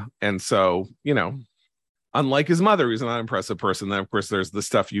 And so, unlike his mother, he's an unimpressive person. Then, of course, there's the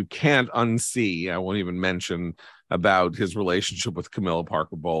stuff you can't unsee. I won't even mention about his relationship with Camilla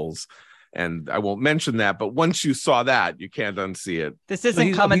Parker Bowles. And I won't mention that. But once you saw that, you can't unsee it. This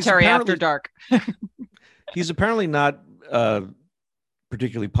isn't commentary after dark. He's apparently not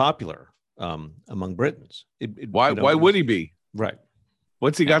particularly popular among Britons. Why would he be? Right.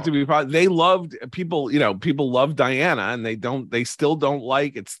 What's he got to be popular? They loved people, people love Diana, and they still don't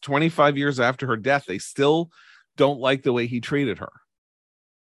like, it's 25 years after her death, they still don't like the way he treated her.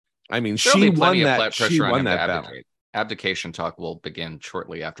 I mean, she won that battle. Abdication talk will begin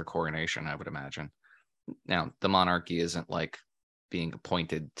shortly after coronation, I would imagine. Now, the monarchy isn't like being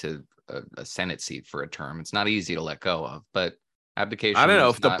appointed to a Senate seat for a term. It's not easy to let go of, but abdication. I don't know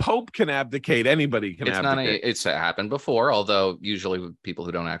if the Pope can abdicate, anybody can abdicate. It's happened before, although usually with people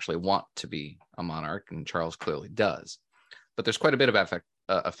who don't actually want to be a monarch, and Charles clearly does. But there's quite a bit of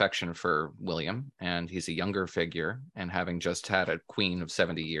affection for William, and he's a younger figure, and having just had a queen of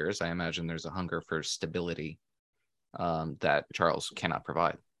 70 years, I imagine there's a hunger for stability that Charles cannot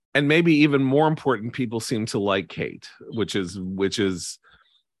provide. And maybe even more important, people seem to like Kate, which is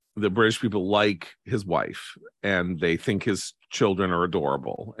the British people like his wife, and they think his children are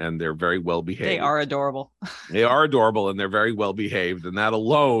adorable, and they're very well behaved. They are adorable. They are adorable, and they're very well behaved. And that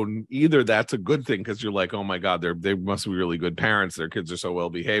alone, either that's a good thing because you're like, oh my God, they must be really good parents. Their kids are so well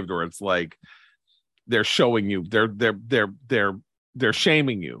behaved, or it's like they're showing you, they're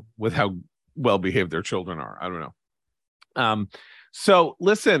shaming you with how well behaved their children are. I don't know. So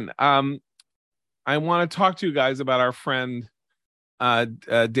listen, I want to talk to you guys about our friend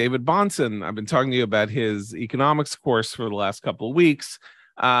David Bahnsen. I've been talking to you about his economics course for the last couple of weeks,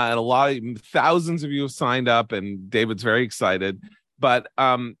 and thousands of you have signed up, and David's very excited. But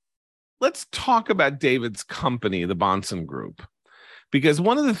let's talk about David's company, the Bahnsen Group, because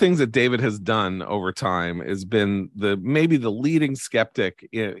one of the things that David has done over time has been maybe the leading skeptic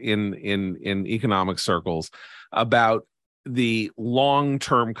in economic circles about the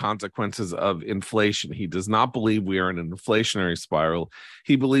long-term consequences of inflation. He does not believe we are in an inflationary spiral.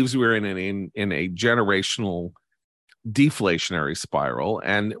 He believes we're in a generational deflationary spiral.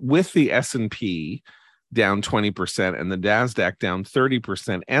 And with the S&P down 20% and the NASDAQ down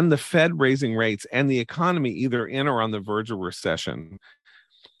 30%, and the Fed raising rates, and the economy either in or on the verge of recession,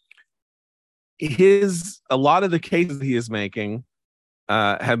 a lot of the cases he is making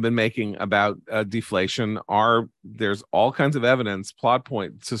have been making about deflation there's all kinds of evidence, plot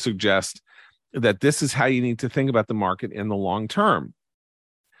point to suggest that this is how you need to think about the market in the long term.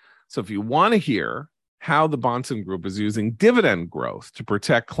 So if you want to hear how the Bahnsen Group is using dividend growth to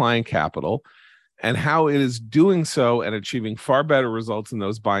protect client capital, and how it is doing so and achieving far better results than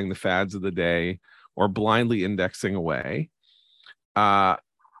those buying the fads of the day or blindly indexing away.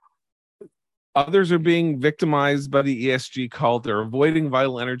 Others are being victimized by the ESG cult. They're avoiding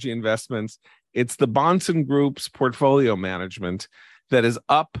vital energy investments. It's the Bahnsen Group's portfolio management that is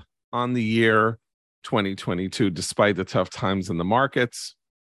up on the year 2022, despite the tough times in the markets.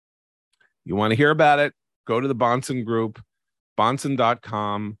 You want to hear about it? Go to the Bahnsen Group,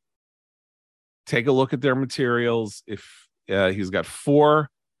 Bahnsen.com. Take a look at their materials. If he's got $4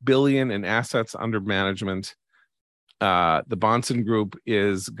 billion in assets under management, the Bahnsen Group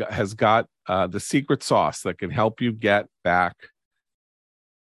has got the secret sauce that can help you get back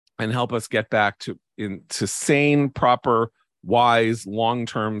and help us get back to sane, proper, wise,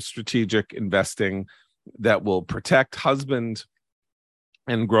 long-term strategic investing that will protect husband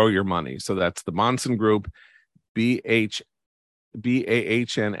and grow your money. So that's the Bahnsen Group, BAHNSAN.com,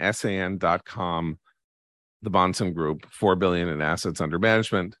 the Bahnsen Group, $4 billion in assets under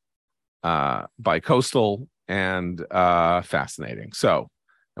management, bi-coastal and fascinating. So,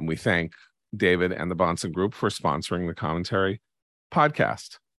 and we thank David and the Bahnsen Group for sponsoring the Commentary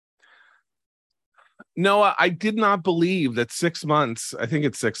podcast. Noah, I did not believe that 6 months, I think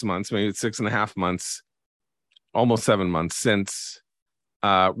it's 6 months, maybe it's 6.5 months, almost 7 months since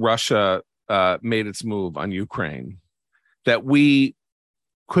Russia made its move on Ukraine, that we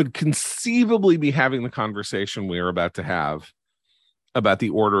could conceivably be having the conversation we are about to have about the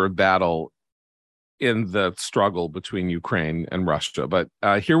order of battle in the struggle between Ukraine and Russia. But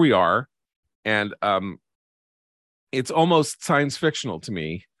here we are, and it's almost science fictional to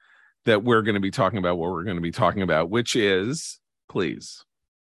me that we're going to be talking about what we're going to be talking about, which is, please.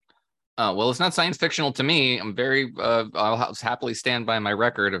 Well, it's not science fictional to me. I'm very, I'll happily stand by my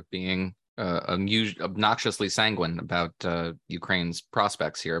record of being obnoxiously sanguine about Ukraine's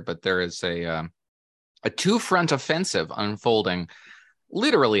prospects here. But there is a two-front offensive unfolding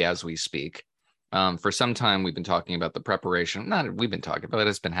literally as we speak. For some time, we've been talking about the preparation. We've been talking about it.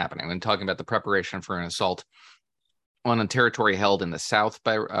 It's been happening. We've been talking about the preparation for an assault on a territory held in the south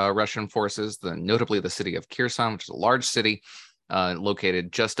by Russian forces, notably the city of Kherson, which is a large city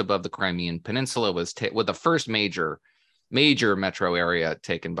located just above the Crimean Peninsula, was the first major metro area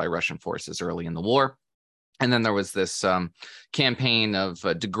taken by Russian forces early in the war. And then there was this campaign of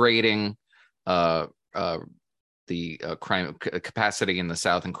degrading the crime capacity in the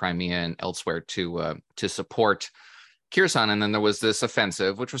south and Crimea and elsewhere to support Kherson. And then there was this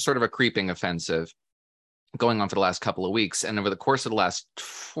offensive, which was sort of a creeping offensive, going on for the last couple of weeks. And over the course of the last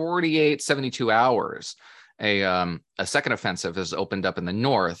 72 hours, a second offensive has opened up in the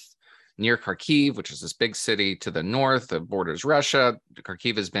north near Kharkiv, which is this big city to the north that borders Russia.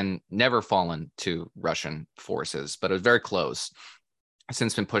 Kharkiv has never fallen to Russian forces, but it was very close.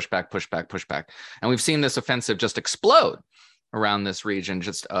 Since been pushed back. And we've seen this offensive just explode around this region.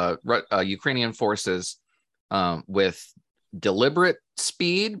 Just Ukrainian forces with deliberate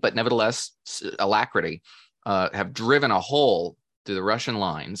speed, but nevertheless alacrity, have driven a hole through the Russian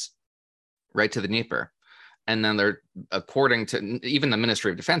lines right to the Dnieper. And then they're, according to even the Ministry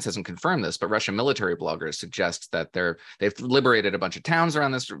of Defense hasn't confirmed this, but Russian military bloggers suggest that they've liberated a bunch of towns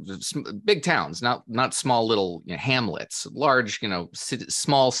around this, big towns, not small little hamlets, large,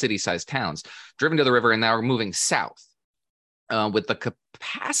 small city-sized towns, driven to the river, and now are moving south with the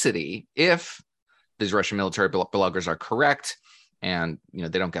capacity, if these Russian military bloggers are correct, and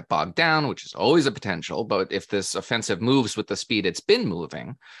they don't get bogged down, which is always a potential. But if this offensive moves with the speed it's been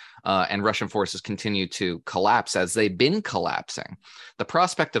moving, and Russian forces continue to collapse as they've been collapsing, the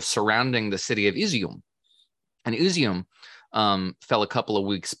prospect of surrounding the city of Izium, and Izium fell a couple of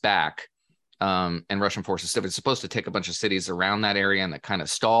weeks back, and Russian forces were supposed to take a bunch of cities around that area, and that kind of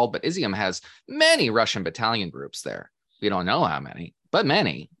stalled. But Izium has many Russian battalion groups there. We don't know how many, but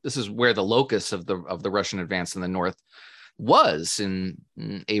many. This is where the locus of the Russian advance in the north was in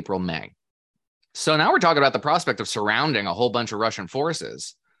April, May. So now we're talking about the prospect of surrounding a whole bunch of Russian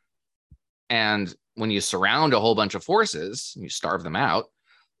forces. And when you surround a whole bunch of forces, and you starve them out,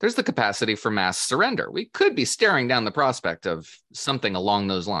 there's the capacity for mass surrender. We could be staring down the prospect of something along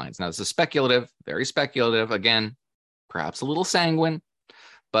those lines. Now, this is speculative, very speculative. Again, perhaps a little sanguine,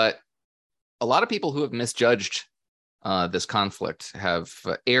 but a lot of people who have misjudged this conflict have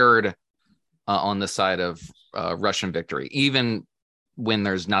erred on the side of Russian victory, even when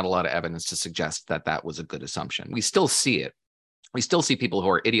there's not a lot of evidence to suggest that that was a good assumption. We still see it. We still see people who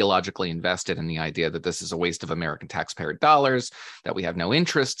are ideologically invested in the idea that this is a waste of American taxpayer dollars, that we have no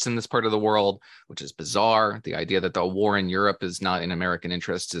interests in this part of the world, which is bizarre. The idea that the war in Europe is not in American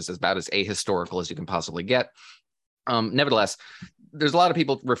interests is about as ahistorical as you can possibly get. Nevertheless, there's a lot of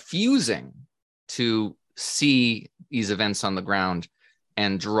people refusing to see these events on the ground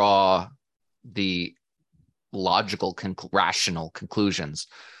and draw the logical, rational conclusions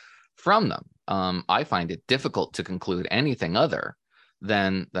from them. I find it difficult to conclude anything other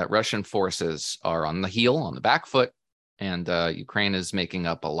than that Russian forces are on the heel, on the back foot, and Ukraine is making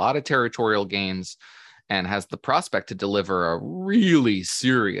up a lot of territorial gains and has the prospect to deliver a really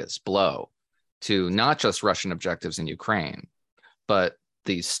serious blow to not just Russian objectives in Ukraine, but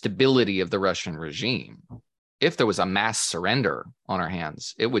the stability of the Russian regime. If there was a mass surrender on our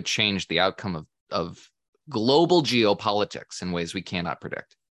hands, it would change the outcome of global geopolitics in ways we cannot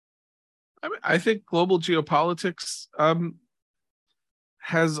predict. I think global geopolitics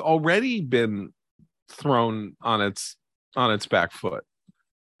has already been thrown on its back foot.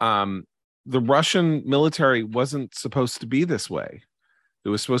 The Russian military wasn't supposed to be this way. It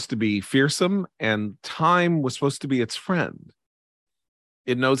was supposed to be fearsome, and time was supposed to be its friend.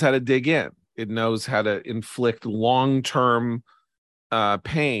 It knows how to dig in. It knows how to inflict long-term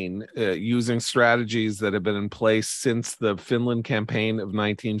pain using strategies that have been in place since the Finland campaign of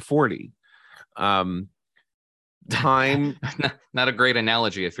 1940. Time not a great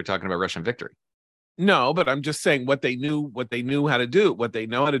analogy if you're talking about Russian victory. No, but I'm just saying what they knew how to do, what they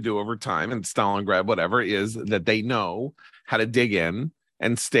know how to do over time, and Stalingrad, whatever, is that they know how to dig in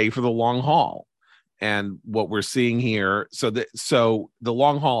and stay for the long haul. And what we're seeing here, so the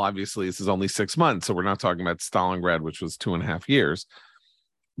long haul, obviously, this is only 6 months, so we're not talking about Stalingrad, which was 2.5 years.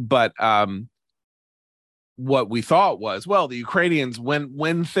 But what we thought was, well, the Ukrainians,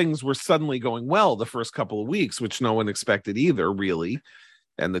 when things were suddenly going well the first couple of weeks, which no one expected either, really,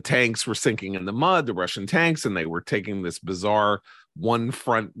 and the tanks were sinking in the mud, the Russian tanks, and they were taking this bizarre one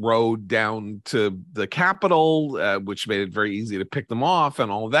front road down to the capital, which made it very easy to pick them off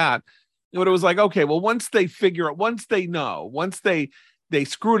and all of that. But it was like, okay, well, once they screwed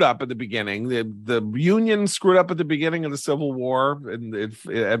up at the beginning, the Union screwed up at the beginning of the Civil War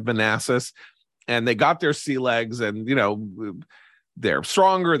at Manassas, and they got their sea legs, and, you know, they're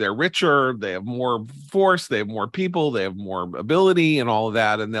stronger, they're richer, they have more force, they have more people, they have more ability and all of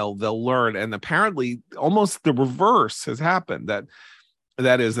that, and they'll learn. And apparently almost the reverse has happened. That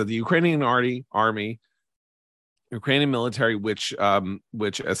is that the Ukrainian army, Ukrainian military, which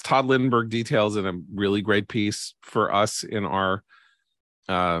as Todd Lindbergh details in a really great piece for us in our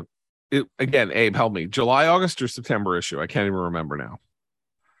again, Abe, help me, July, August, or September issue? I can't even remember now.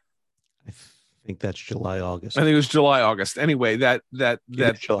 I think that's July, August. I think it was July, August. Anyway, that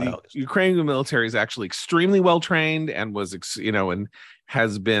August. Ukrainian military is actually extremely well trained and was, and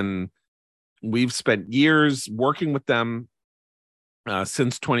has been. We've spent years working with them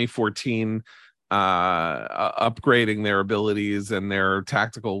since 2014, upgrading their abilities and their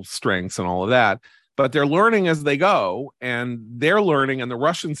tactical strengths and all of that. But they're learning as they go, and they're learning, and the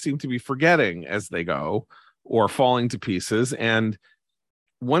Russians seem to be forgetting as they go or falling to pieces. And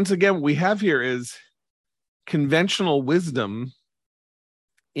once again, what we have here is conventional wisdom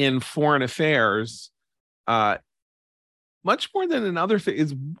in foreign affairs, much more than in other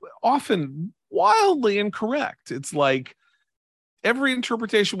things, is often wildly incorrect. It's like every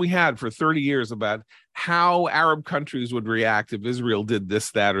interpretation we had for 30 years about how Arab countries would react if Israel did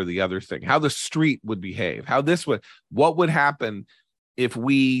this, that, or the other thing, how the street would behave, what would happen if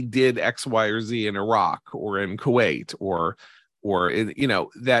we did X, Y, or Z in Iraq or in Kuwait or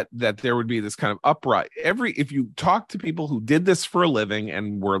that there would be this kind of upright. If you talk to people who did this for a living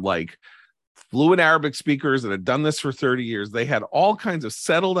and were like fluent Arabic speakers and had done this for 30 years, they had all kinds of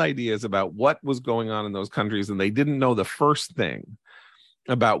settled ideas about what was going on in those countries, and they didn't know the first thing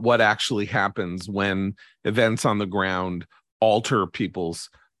about what actually happens when events on the ground alter people's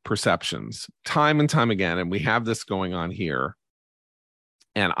perceptions time and time again. And we have this going on here.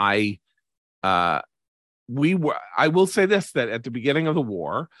 And I will say this, that at the beginning of the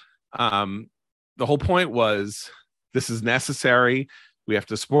war, the whole point was, this is necessary. We have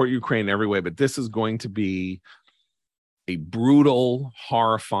to support Ukraine every way, but this is going to be a brutal,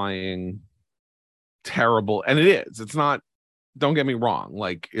 horrifying, terrible, and it is. It's not, don't get me wrong,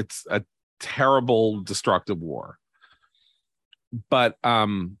 like, it's a terrible, destructive war. But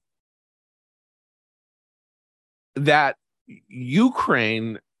that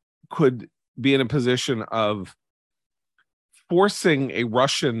Ukraine could be in a position of forcing a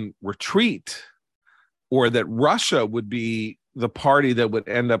Russian retreat, or that Russia would be the party that would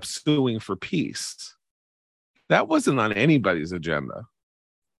end up suing for peace, that wasn't on anybody's agenda.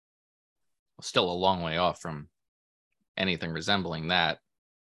 Still a long way off from anything resembling that.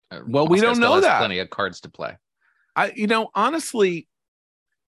 Well, we don't know that. Plenty of cards to play. Honestly,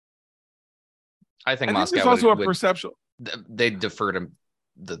 I think Moscow there's also a perception. They defer to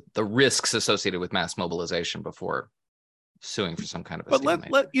the risks associated with mass mobilization before suing for some kind of a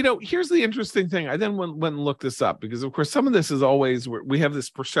but here's the interesting thing. I then went and looked this up because, of course, some of this is always we have this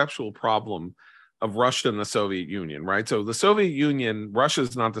perceptual problem of Russia and the Soviet Union, right? So the Soviet Union, Russia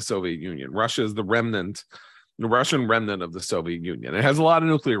is not the Soviet Union. Russia is the Russian remnant of the Soviet Union. It has a lot of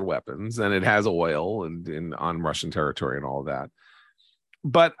nuclear weapons and it has oil and on Russian territory and all of that.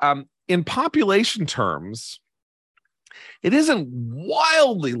 But in population terms, it isn't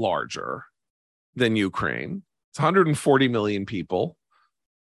wildly larger than Ukraine. It's 140 million people,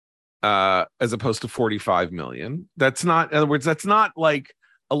 as opposed to 45 million. That's not, in other words, that's not like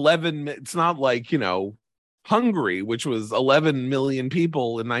 11. It's not like, Hungary, which was 11 million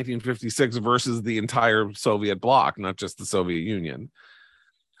people in 1956 versus the entire Soviet bloc, not just the Soviet Union.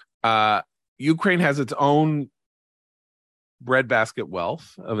 Ukraine has its own breadbasket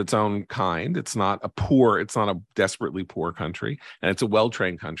wealth of its own kind. It's not a desperately poor country, and it's a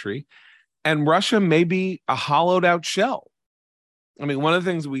well-trained country. And Russia may be a hollowed out shell. I mean, one of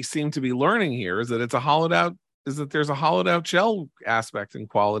the things we seem to be learning here is that there's a hollowed out shell aspect and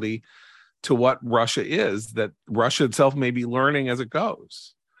quality to what Russia is, that Russia itself may be learning as it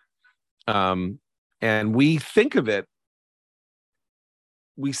goes. And we think of it,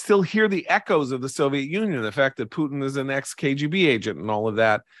 we still hear the echoes of the Soviet Union, the fact that Putin is an ex-KGB agent and all of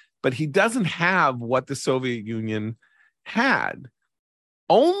that, but he doesn't have what the Soviet Union had.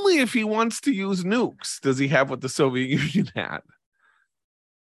 Only if he wants to use nukes does he have what the Soviet Union had.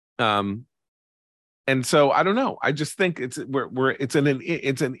 And so I don't know. I just think it's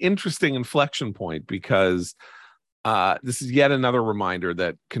an interesting inflection point because this is yet another reminder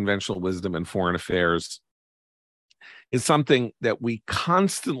that conventional wisdom in foreign affairs is something that we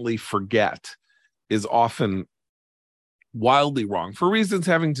constantly forget is often wildly wrong for reasons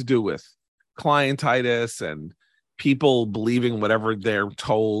having to do with clientitis and people believing whatever they're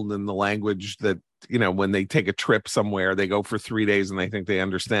told in the language that, when they take a trip somewhere, they go for 3 days and they think they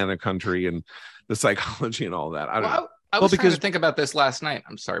understand a country and the psychology and all that. I don't know. I was trying to think about this last night.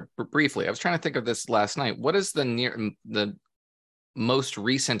 I'm sorry, briefly. I was trying to think of this last night. What is the most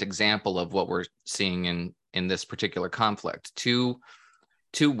recent example of what we're seeing in this particular conflict? Two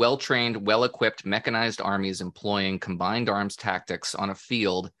well-trained, well-equipped, mechanized armies employing combined arms tactics on a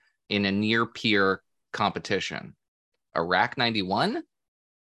field in a near-peer competition. Iraq 91?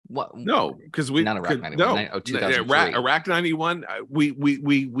 What? No, because not Iraq 91. No, 2003. Iraq 91.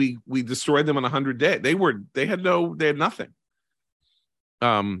 We destroyed them in 100 days. They had nothing.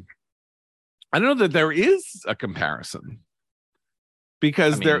 I don't know that there is a comparison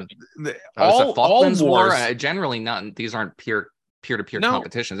because the all Falklands wars War. Generally, not. These aren't peer-to-peer No,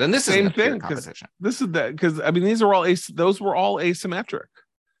 competitions, and this same isn't a peer thing. competition. This is that because these are all those were all asymmetric.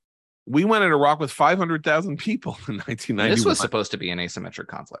 We went in Iraq with 500,000 people in 1991. This was supposed to be an asymmetric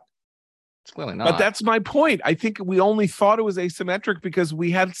conflict. It's clearly not. But that's my point. I think we only thought it was asymmetric because we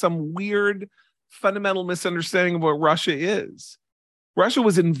had some weird fundamental misunderstanding of what Russia is. Russia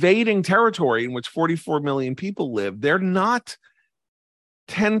was invading territory in which 44 million people live. They're not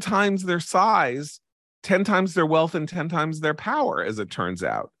 10 times their size, 10 times their wealth, and 10 times their power, as it turns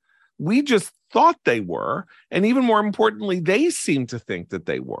out. We just thought they were. And even more importantly, they seemed to think that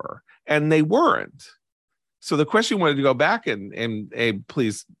they were, and they weren't. So the question I wanted to go back and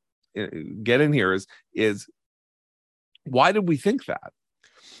please get in here is why did we think that?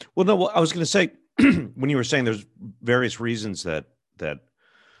 Well, no, I was going to say, when you were saying there's various reasons that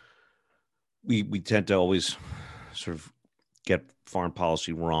we tend to always sort of get foreign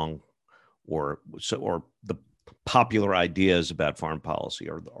policy wrong, or the popular ideas about foreign policy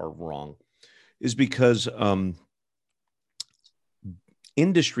are wrong, is because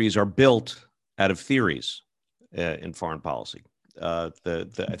industries are built out of theories in foreign policy. I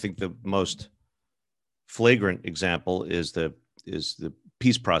think the most flagrant example is the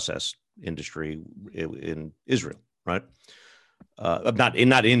peace process industry in Israel, right? Not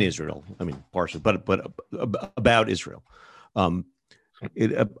in Israel. I mean, partially, but about Israel.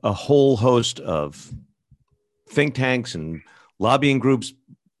 A whole host of think tanks and lobbying groups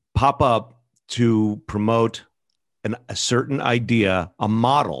pop up to promote a certain idea, a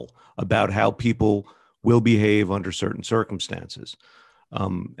model about how people will behave under certain circumstances,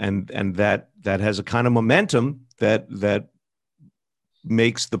 and that has a kind of momentum that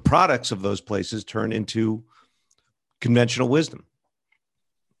makes the products of those places turn into conventional wisdom.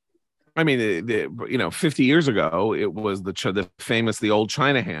 I mean, 50 years ago, it was the old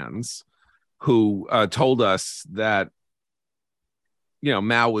China hands who told us that,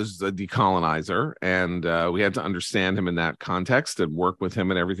 Mao was a decolonizer, and we had to understand him in that context and work with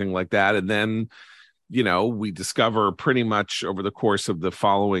him and everything like that. And then we discover pretty much over the course of the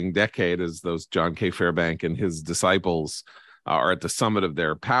following decade, as those John K. Fairbank and his disciples are at the summit of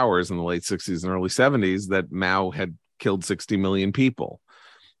their powers in the late 60s and early 70s, that Mao had killed 60 million people,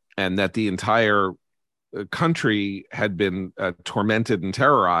 and that the entire country had been tormented and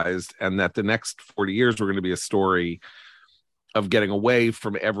terrorized, and that the next 40 years were going to be a story of getting away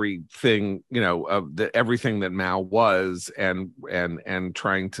from everything, everything that Mao was, and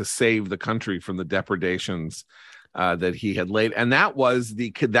trying to save the country from the depredations that he had laid. And that was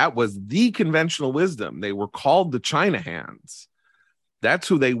the conventional wisdom. They were called the China Hands. That's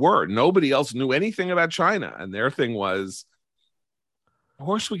who they were. Nobody else knew anything about China, and their thing was, of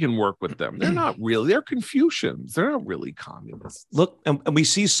course we can work with them. They're Confucians. They're not really communists. Look, and we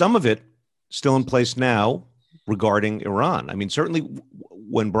see some of it still in place now regarding Iran. I mean, certainly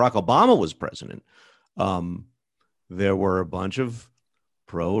when Barack Obama was president, there were a bunch of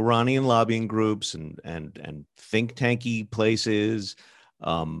pro-Iranian lobbying groups and think tanky places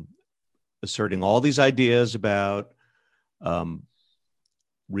asserting all these ideas about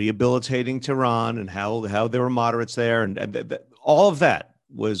rehabilitating Tehran and how there were moderates there, and all of that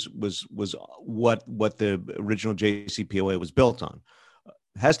was what the original JCPOA was built on.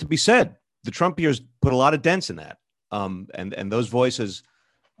 It has to be said, the Trump years put a lot of dents in that, and those voices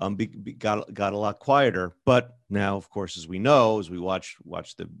got a lot quieter. But now, of course, as we know, as we watch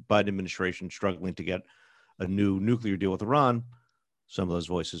the Biden administration struggling to get a new nuclear deal with Iran, some of those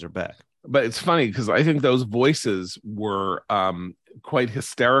voices are back. But it's funny because I think those voices were quite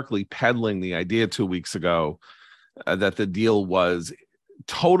hysterically peddling the idea 2 weeks ago that the deal was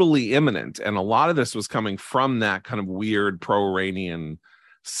totally imminent. And a lot of this was coming from that kind of weird pro-Iranian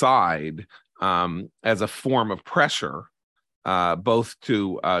side as a form of pressure, both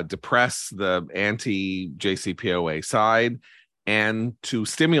to depress the anti-JCPOA side and to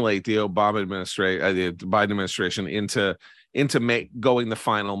stimulate the Biden administration into going the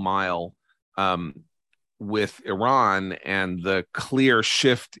final mile with Iran. And the clear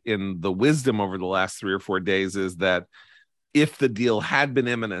shift in the wisdom over the last 3 or 4 days is that if the deal had been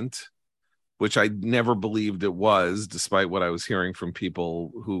imminent, which I never believed it was, despite what I was hearing from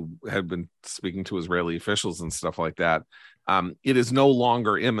people who had been speaking to Israeli officials and stuff like that, it is no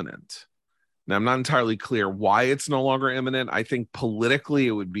longer imminent. Now, I'm not entirely clear why it's no longer imminent. I think politically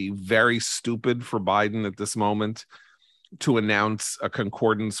it would be very stupid for Biden at this moment to announce a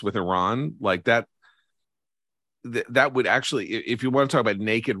concordance with Iran like that. That would actually, if you want to talk about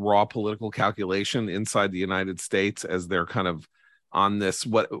naked, raw political calculation inside the United States, as they're kind of on this,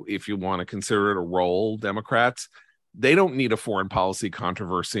 what if you want to consider it a role, Democrats, they don't need a foreign policy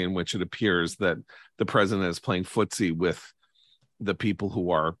controversy in which it appears that the president is playing footsie with the people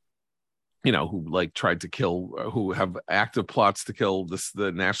who are, who like tried to kill, who have active plots to kill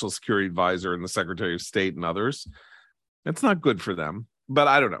the national security advisor and the secretary of state and others. It's not good for them, but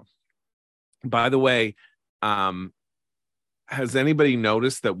I don't know. By the way, has anybody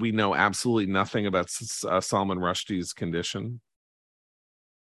noticed that we know absolutely nothing about Salman Rushdie's condition?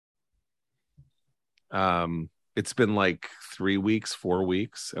 It's been like 3 weeks, 4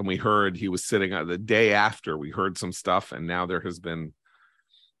 weeks, and we heard he was sitting the day after we heard some stuff, and now there has been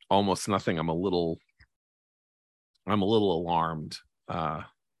almost nothing. I'm a little alarmed. I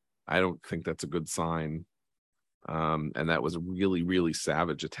don't think that's a good sign. And that was a really, really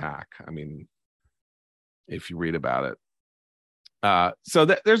savage attack. I mean, if you read about it. So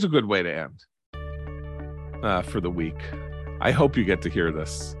there's a good way to end for the week. I hope you get to hear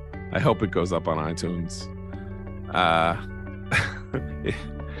this. I hope it goes up on iTunes.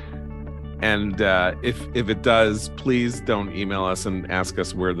 And if it does, please don't email us and ask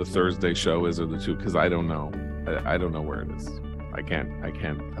us where the Thursday show is or the two, because I don't know. I don't know where it is. I can't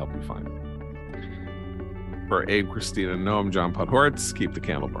help you find it. For Abe, Christina, Noam, John Podhoretz, keep the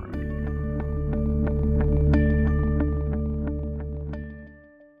candle burning.